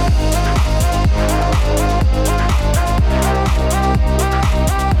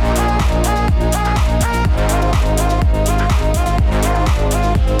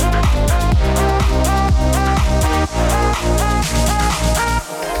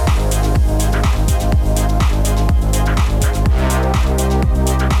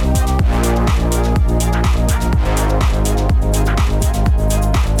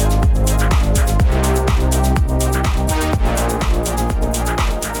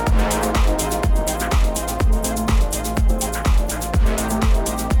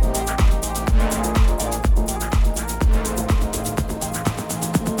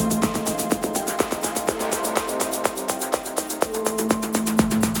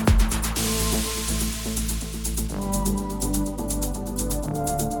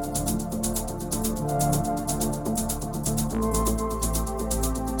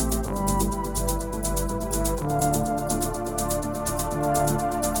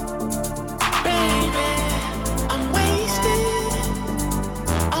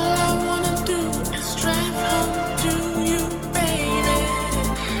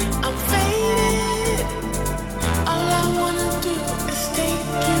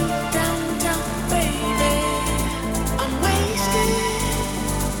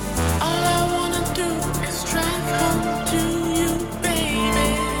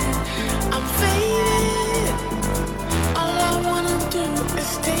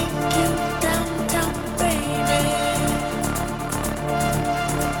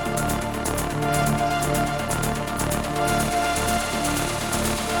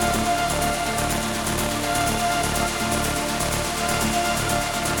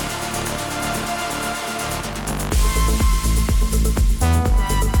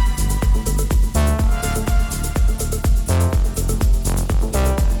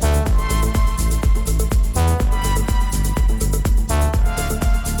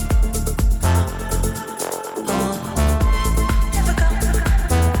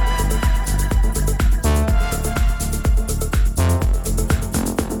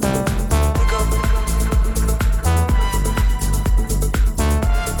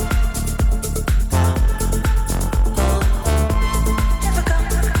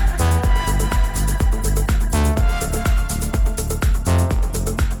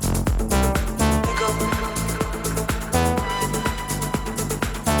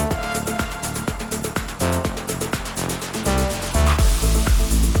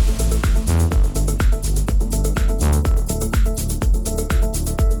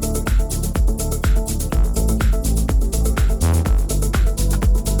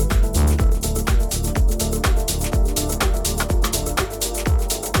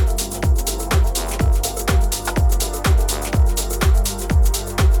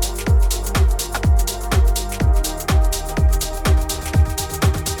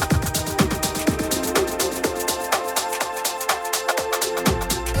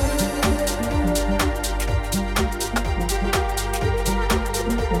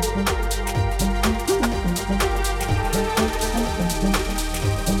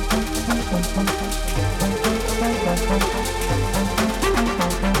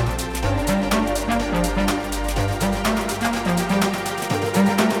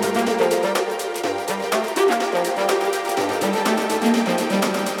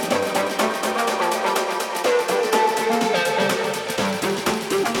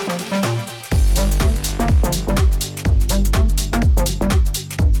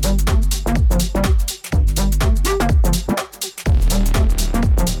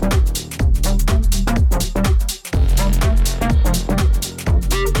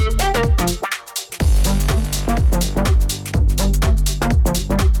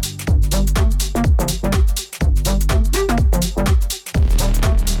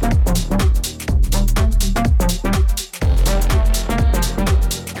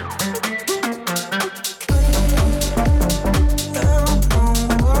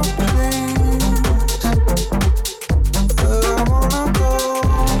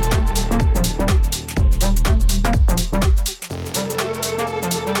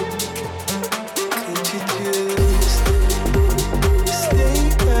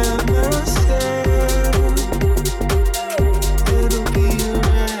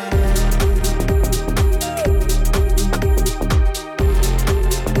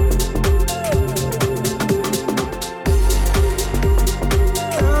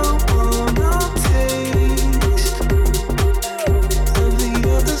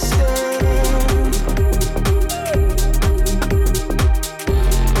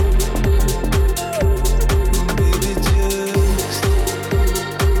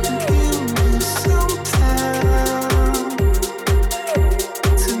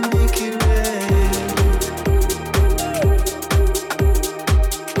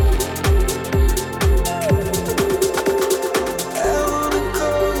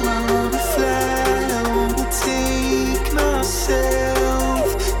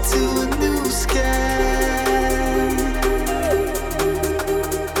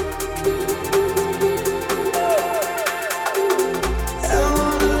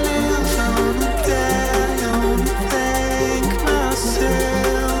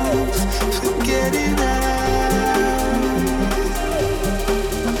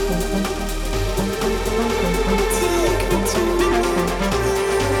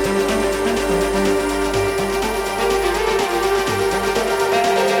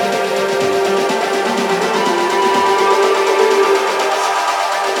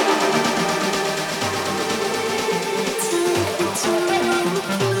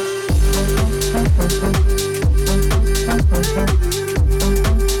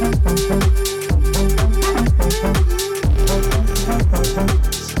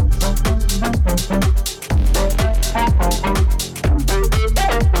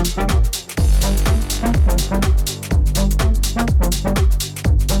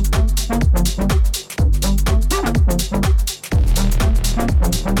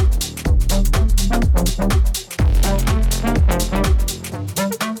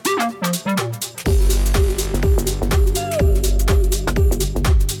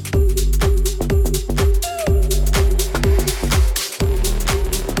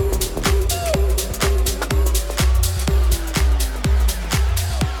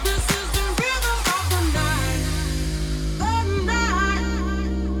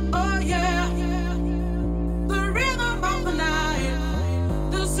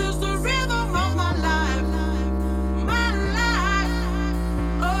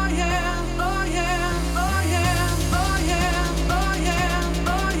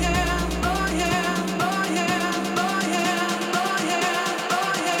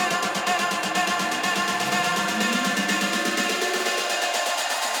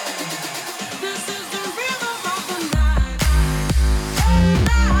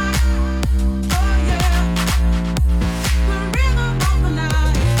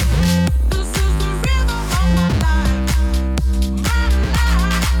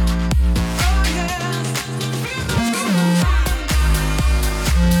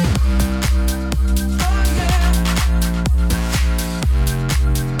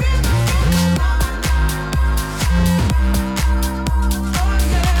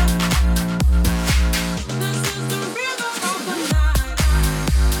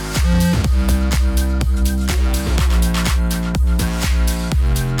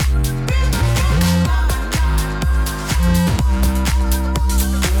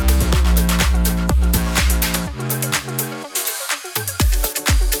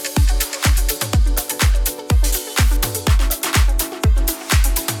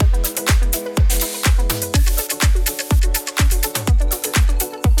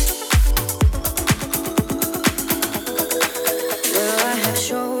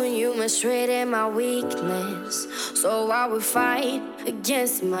 and my weakness, so I will fight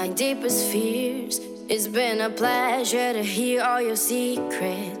against my deepest fears. It's been a pleasure to hear all your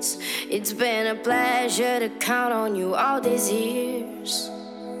secrets. It's been a pleasure to count on you all these years.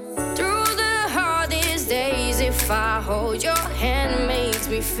 Through the hardest days, if I hold your hand, makes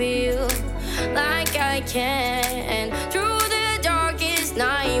me feel like I can. Through the darkest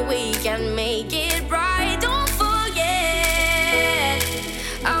night, we can make it bright. Don't forget,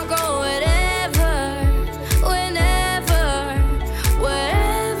 I'll go whatever, whenever,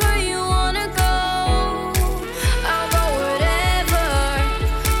 wherever you wanna go. I'll go whatever,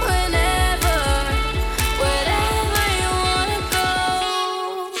 whenever, wherever you wanna go.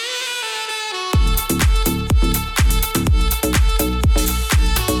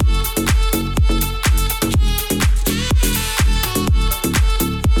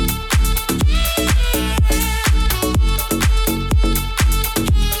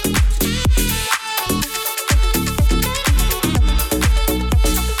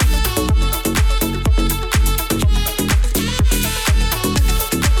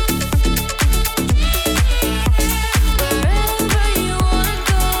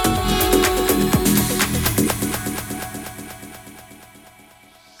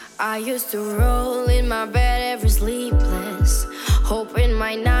 I used to roll in my bed every sleepless, hoping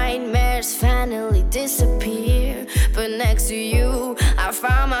my nightmares finally disappear. But next to you, I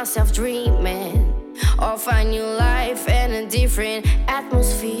found myself dreaming of a new life and a different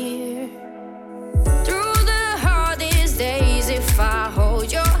atmosphere. Through the hardest days, if I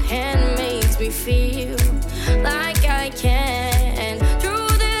hold your hand, makes me feel like I can. Through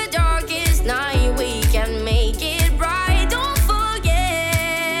the darkest night, we can make it bright. Don't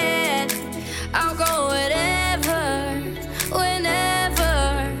forget, I'll go whatever, whenever,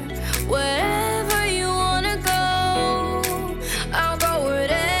 wherever you wanna go. I'll go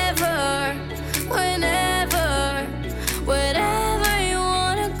whatever, whenever, wherever you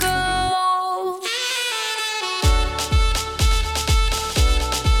wanna go.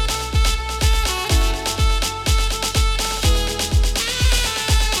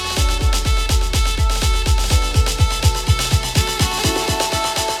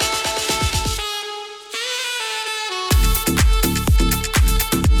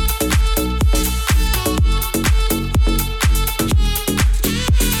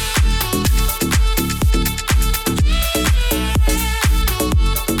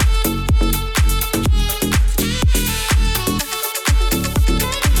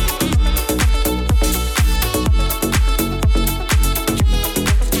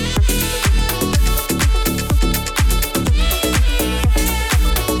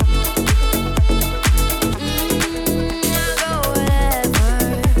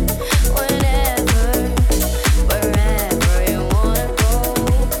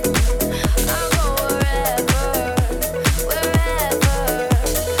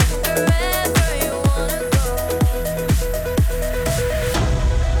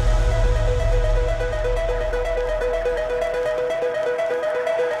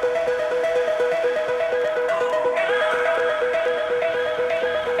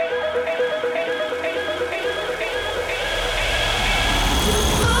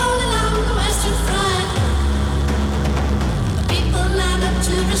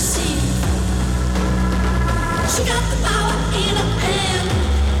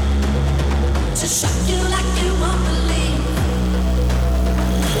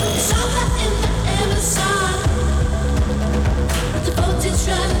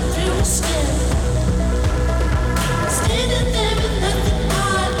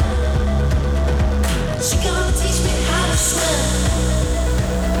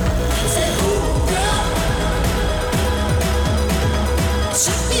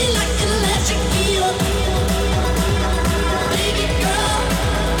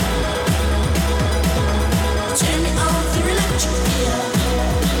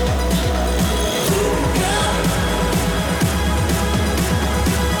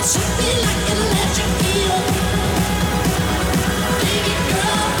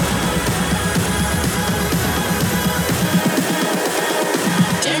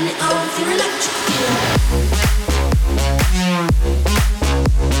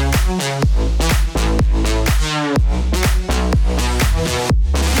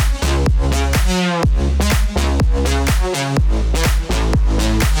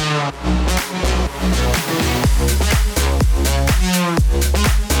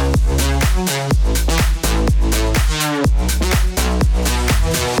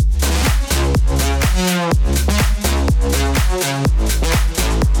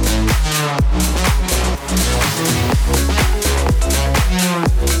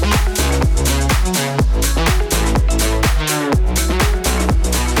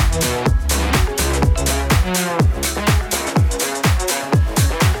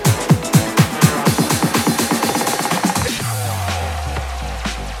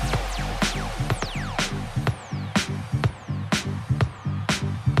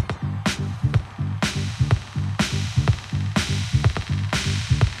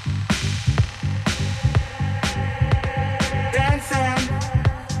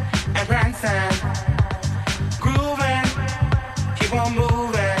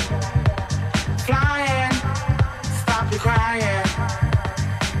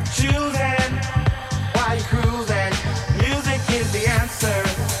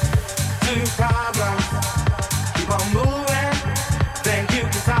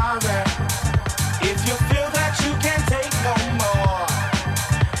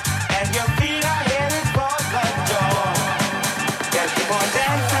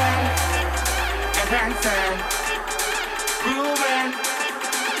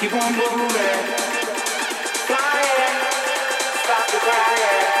 keep on moving. Flying, stop the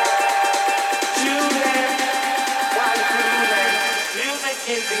crying. Shooting, while you're cruising. Music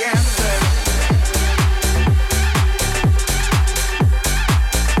is the answer.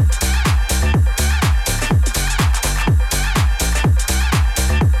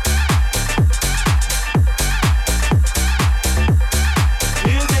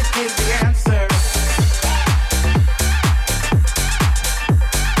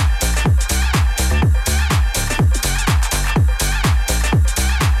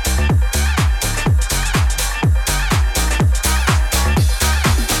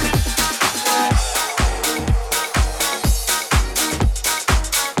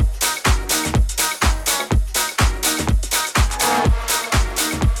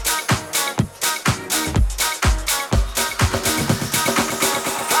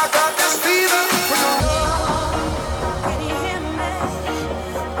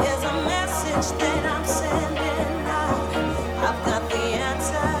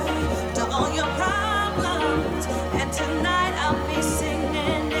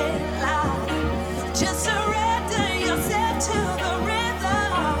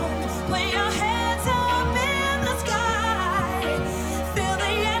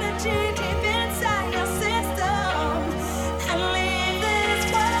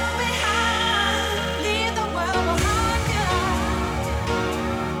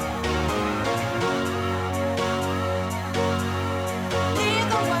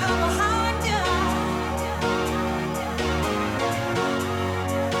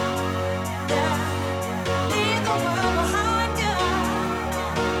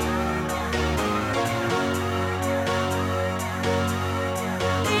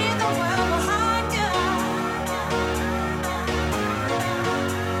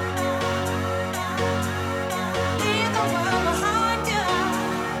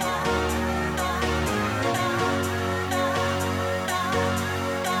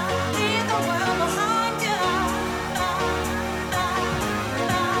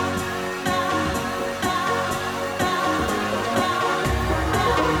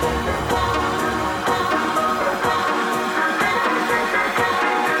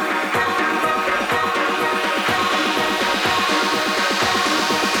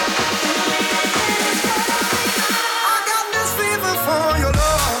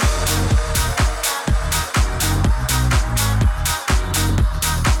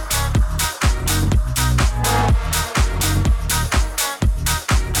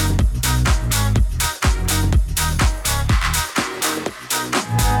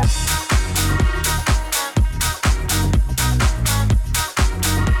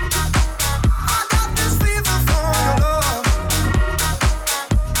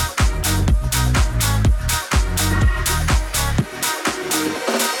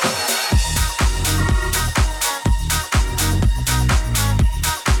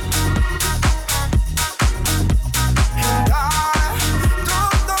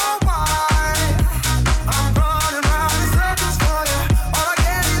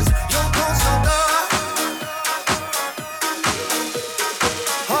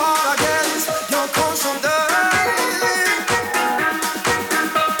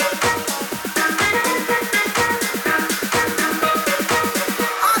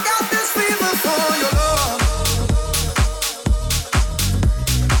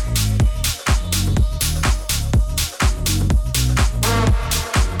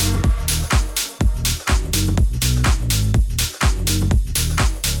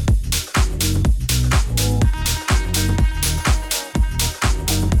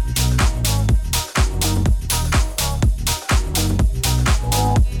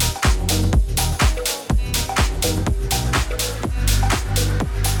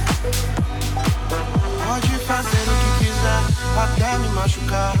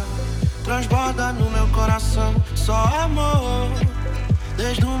 Transborda no meu coração só amor.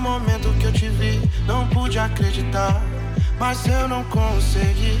 Desde o momento que eu te vi, não pude acreditar, mas eu não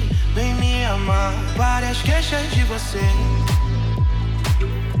consegui. Vem me amar. Várias queixas de você,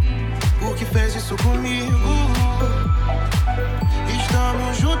 o que fez isso comigo?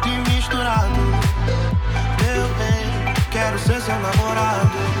 Estamos juntos e misturados. Meu bem, quero ser seu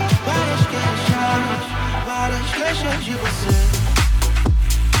namorado. Várias queixas de você.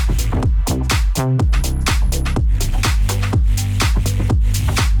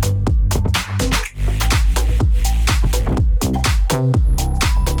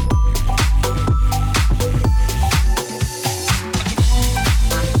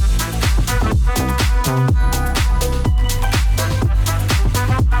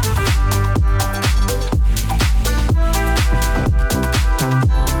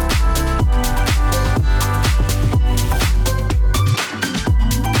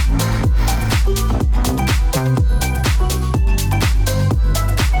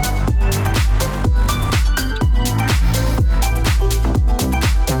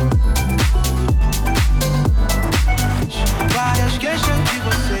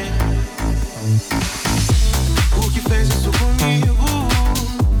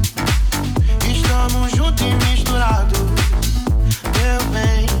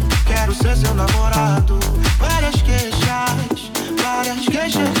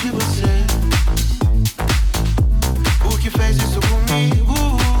 de você. O que fez isso comigo?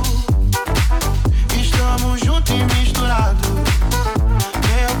 Estamos juntos e misturados.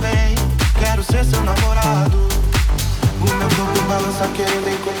 Meu bem, quero ser seu namorado. O meu corpo balança querendo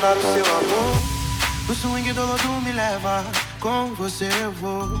encontrar o seu amor. O swing do lodo me leva, com você eu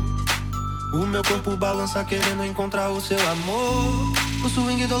vou. O meu corpo balança querendo encontrar o seu amor. O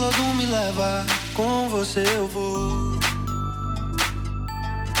swing do lodo me leva, com você eu vou.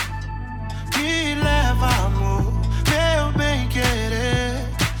 Me leva, amor, meu bem querer.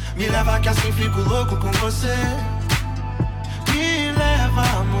 Me leva que assim fico louco com você. Me leva,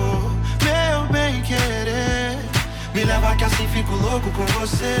 amor, meu bem querer. Me leva que assim fico louco com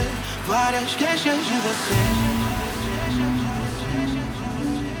você. Várias queixas de você.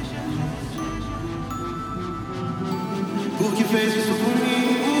 Por que fez isso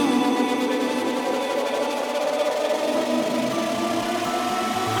comigo?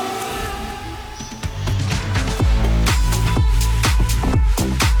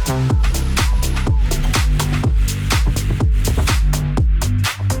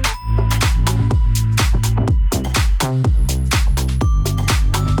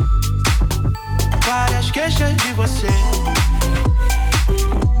 Várias queixas de você.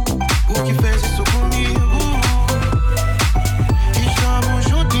 Por que fez isso comigo? Estamos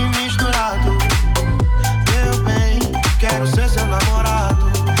juntos e misturados. Meu bem, quero ser seu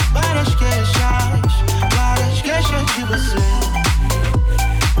namorado. Várias queixas de você.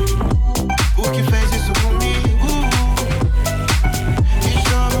 Por que fez isso comigo?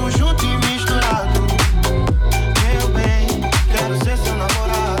 Estamos juntos e misturados. Meu bem, quero ser seu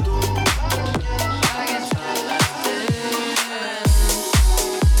namorado.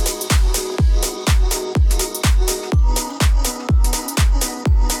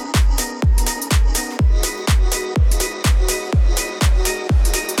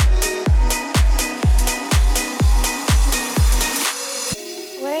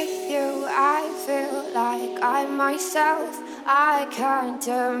 With you, I feel like I'm myself. I can't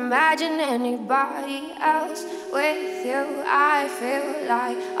imagine anybody else. With you, I feel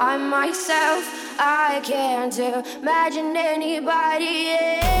like I'm myself. I can't imagine anybody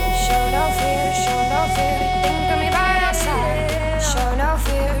else. Show no fear, think of me by your side. Show no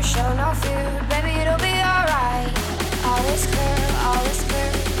fear, baby, it'll be alright. All is clear,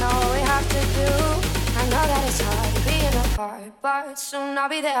 know what we have to do. I know that it's hard being apart, but soon I'll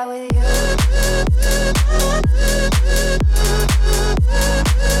be there with you.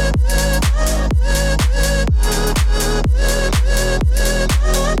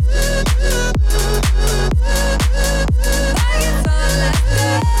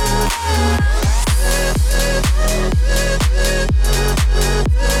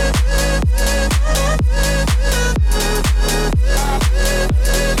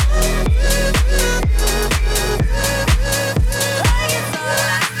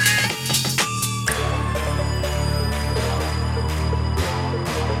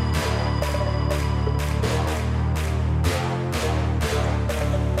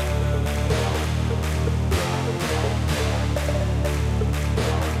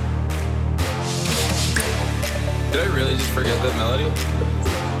 Did I really just forget that melody? When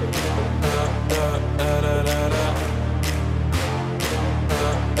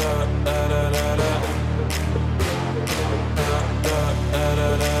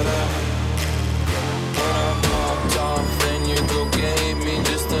I popped off, then you go gave me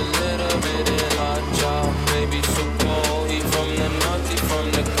just a little bit of hot job. Baby, so cold, he from the north, he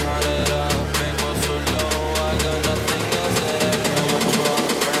from the Canada. Bank was so low, I got nothing else that I can withdraw.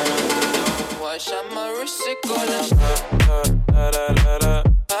 Why shot my wrist, it go down.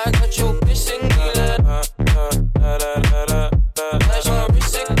 I got your bitch singing that. Why shot my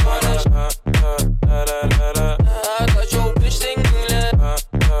wrist, it go down. I got your bitch singing that.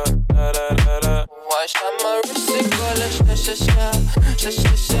 Why shot my wrist, it go down. Sha sha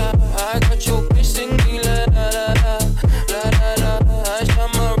sha sha. I got your bitch singing la la la la la la. I shot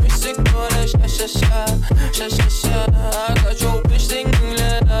my wrist, it go down. Sha sha sha sha. I got your bitch singing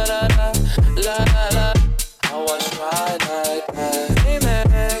la la la la la la. I was right like that.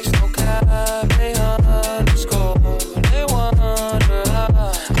 Amex, no cap, they underscore. They wonder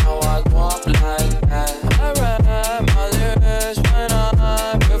how I walk like that. I rap my lyrics when I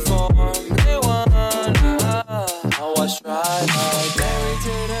perform. They wonder I was right like that. Married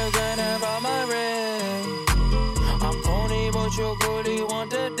to the grind and brought my ring. I'm pony, but your booty want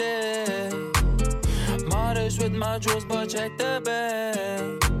the day. Modest with my jewels, but check the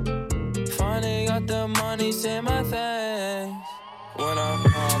bag. Finally got the money, say my thanks. When I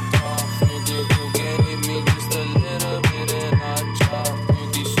popped off, you gave me just a little bit of hot chop.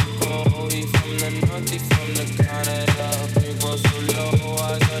 You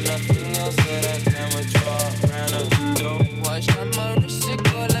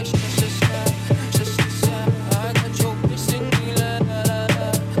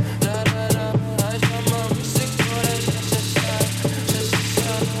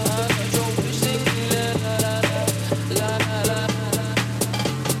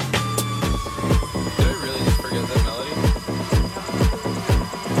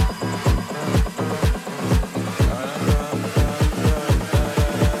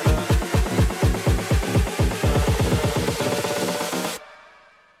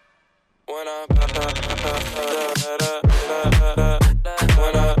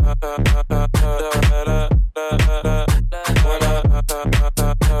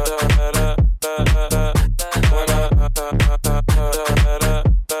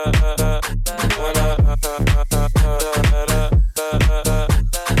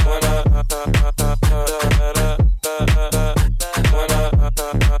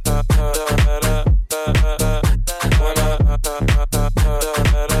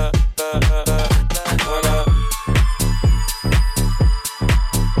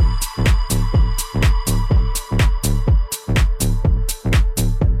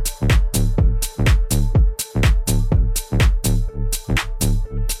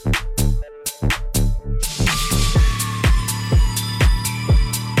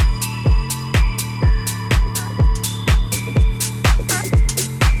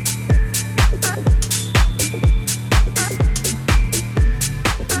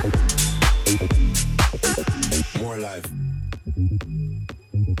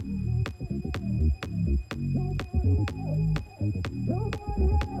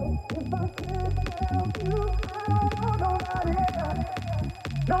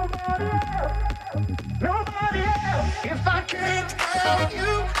If I can't have you,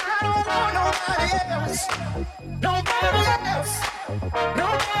 I don't want nobody else. Nobody else.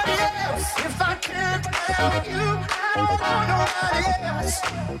 Nobody else. If I can't have you, I don't want nobody else.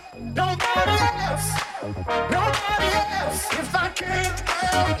 Nobody else. Nobody else. If I can't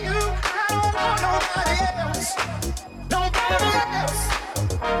have you, I don't want nobody else. Nobody else.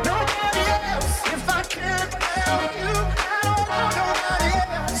 Nobody else. If I can't have you, I don't want nobody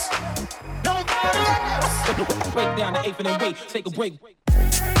else. Nobody else. Break down the eighth and then wait, take a break.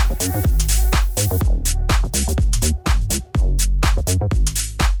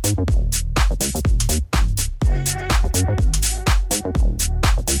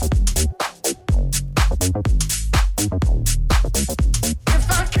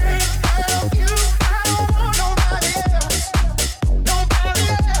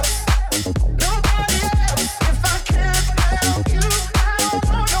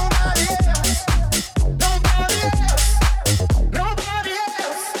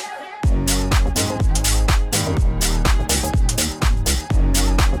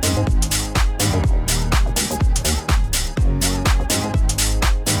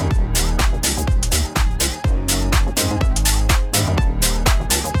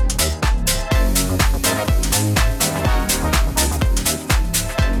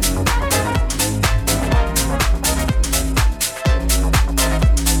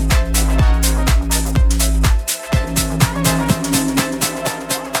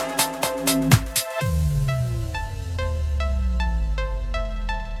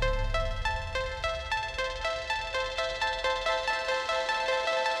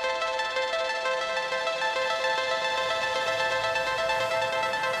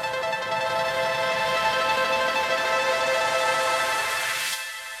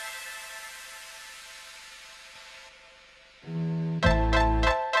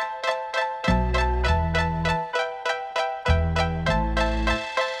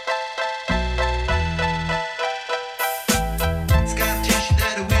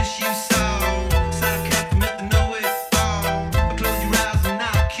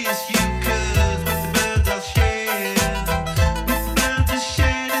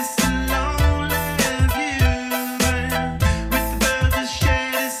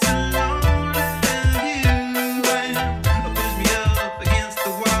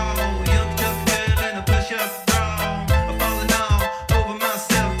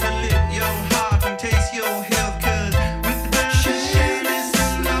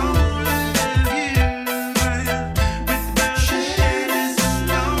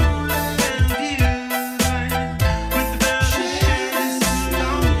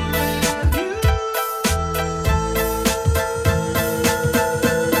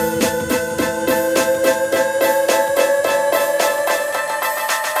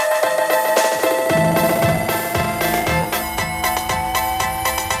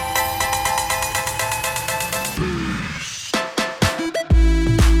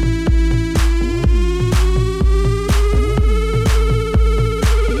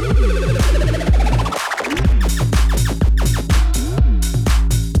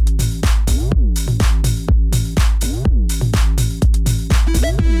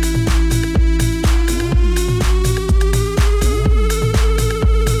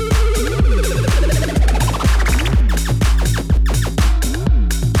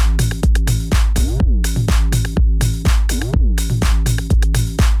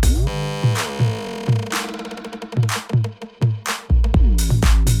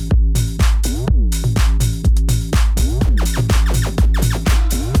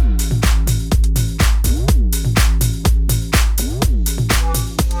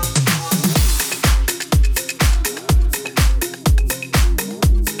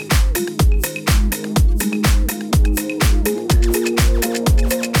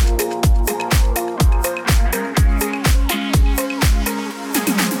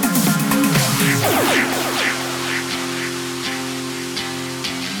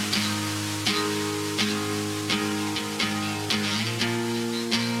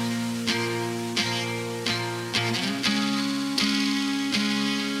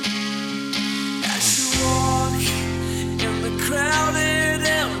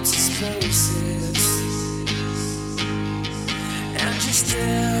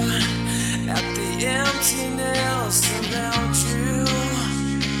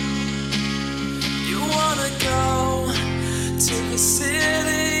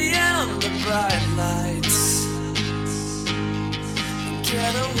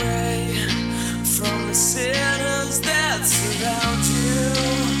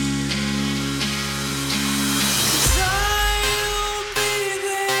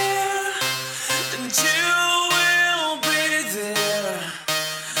 You will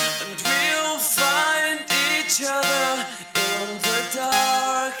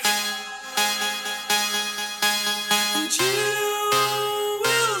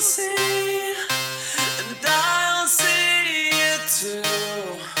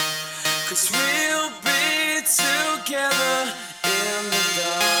 'Cause we'll be together in the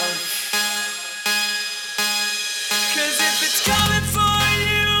dark. 'Cause if it's coming for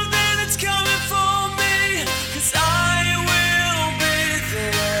you, then it's coming for me. 'Cause I will be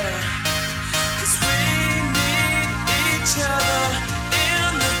there. 'Cause we need each other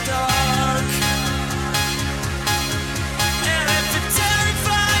in the dark. And if it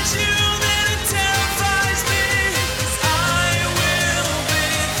terrifies you, then it terrifies me. 'Cause I will be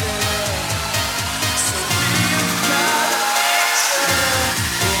there. So we've got each other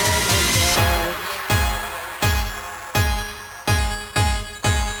in the dark.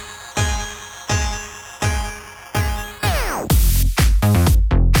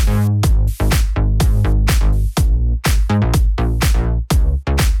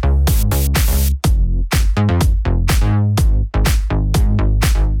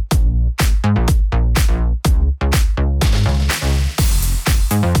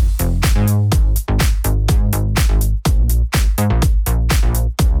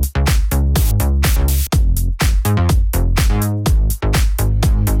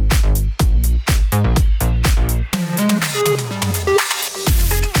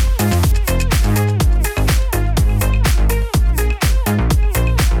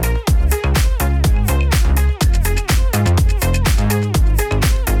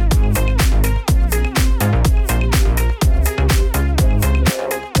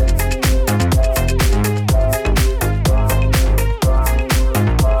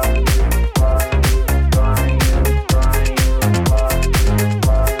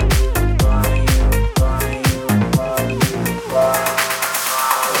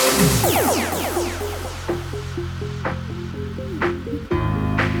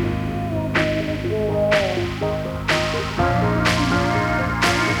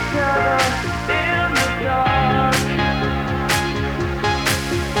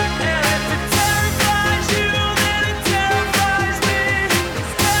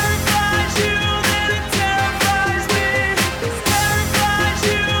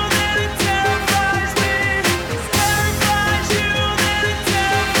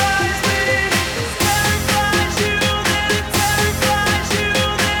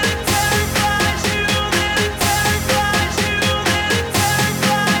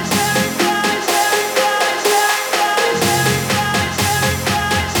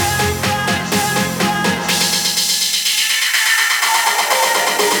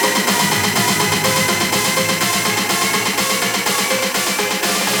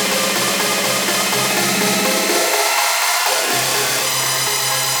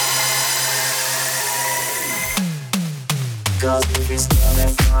 Cause if it's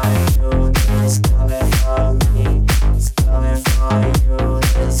coming for you, then it's coming for me. It's coming for you,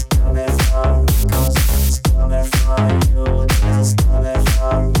 then it's coming for me. Cause if it's coming for you, then it's coming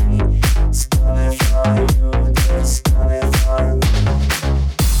for me. It's coming for you, then it's coming for me.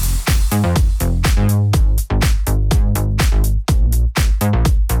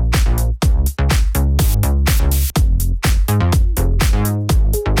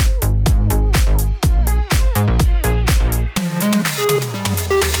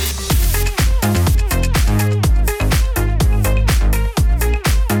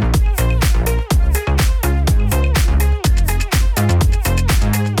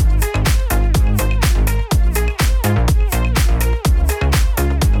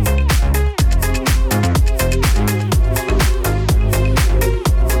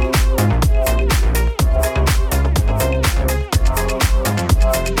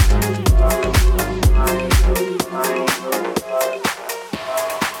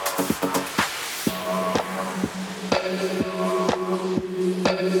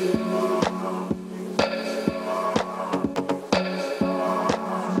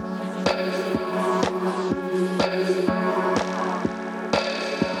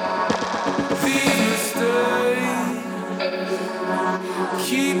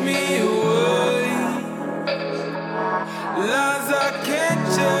 Keep me away. Lies I can't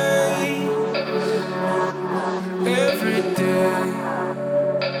change. Every day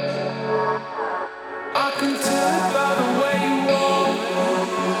I can tell by the way you walk.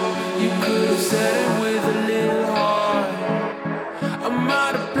 You could have said it with a little heart. I'm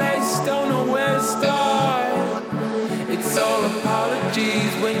out of place, don't know where to start. It's all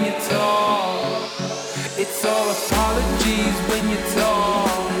apologies when you talk. It's all apologies when you talk.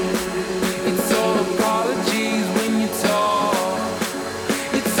 It's all apologies when you talk.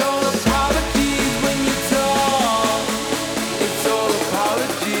 It's all apologies when you talk. It's all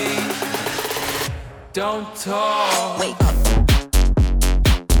apologies. Don't talk. Wake up.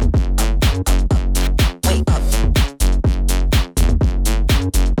 Wake up.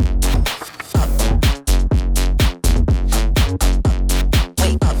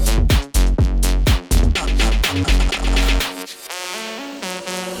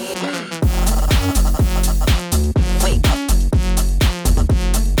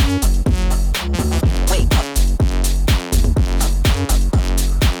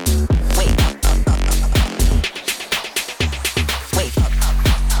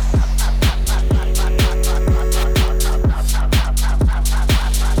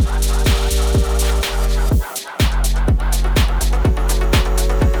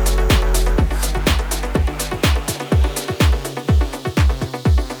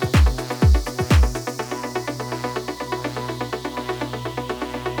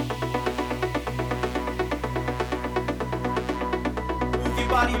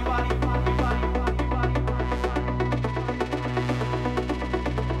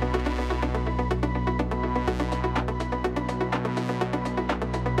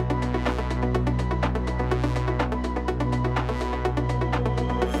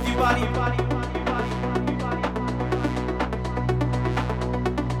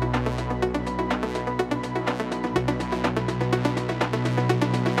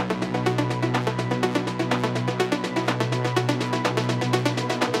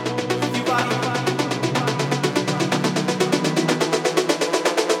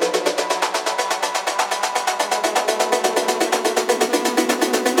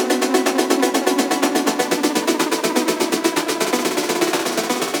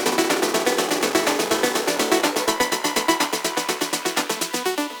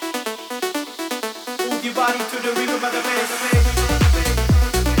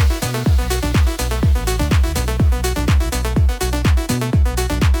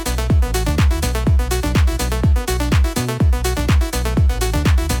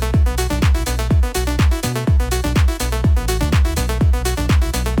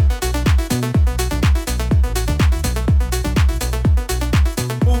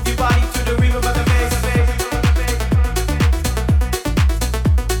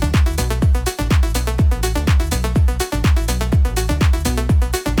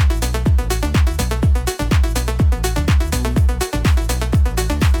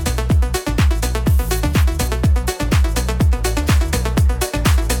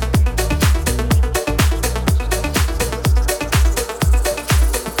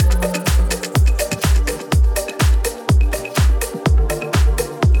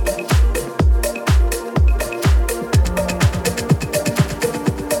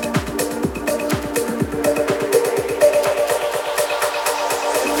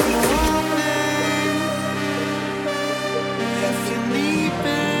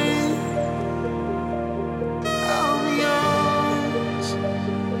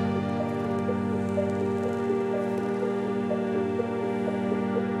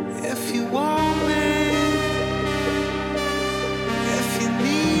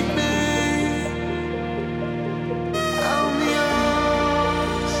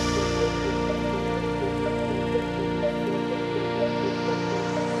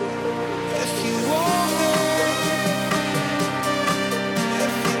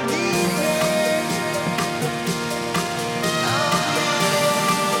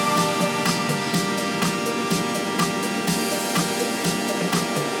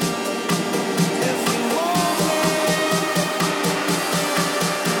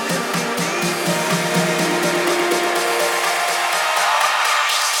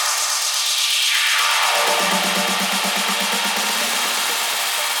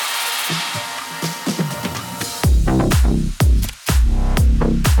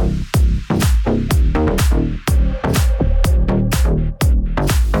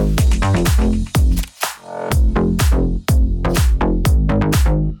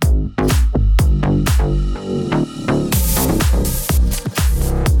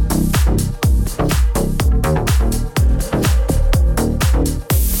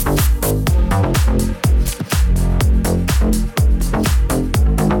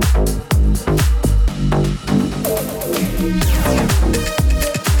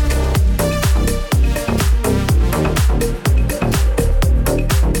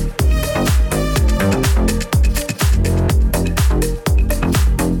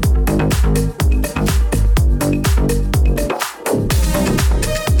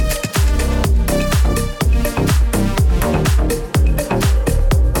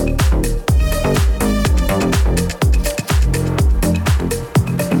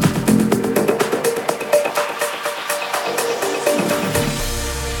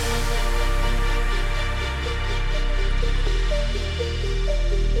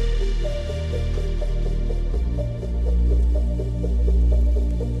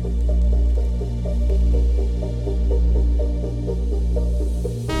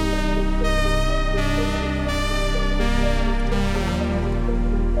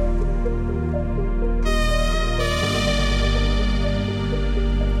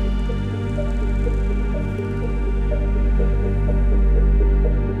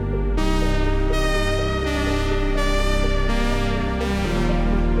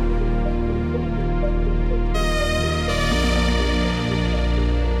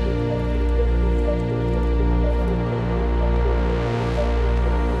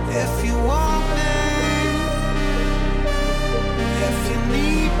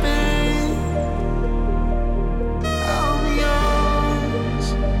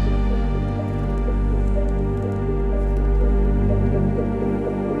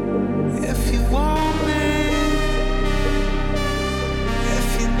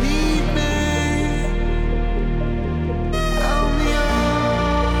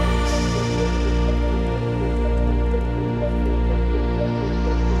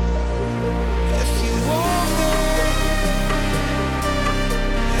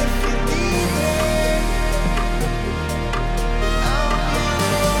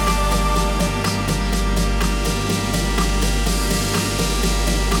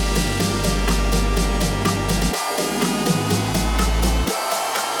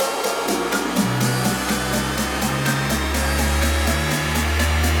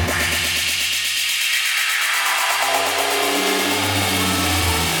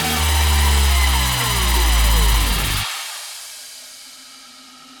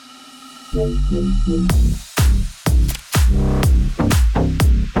 you.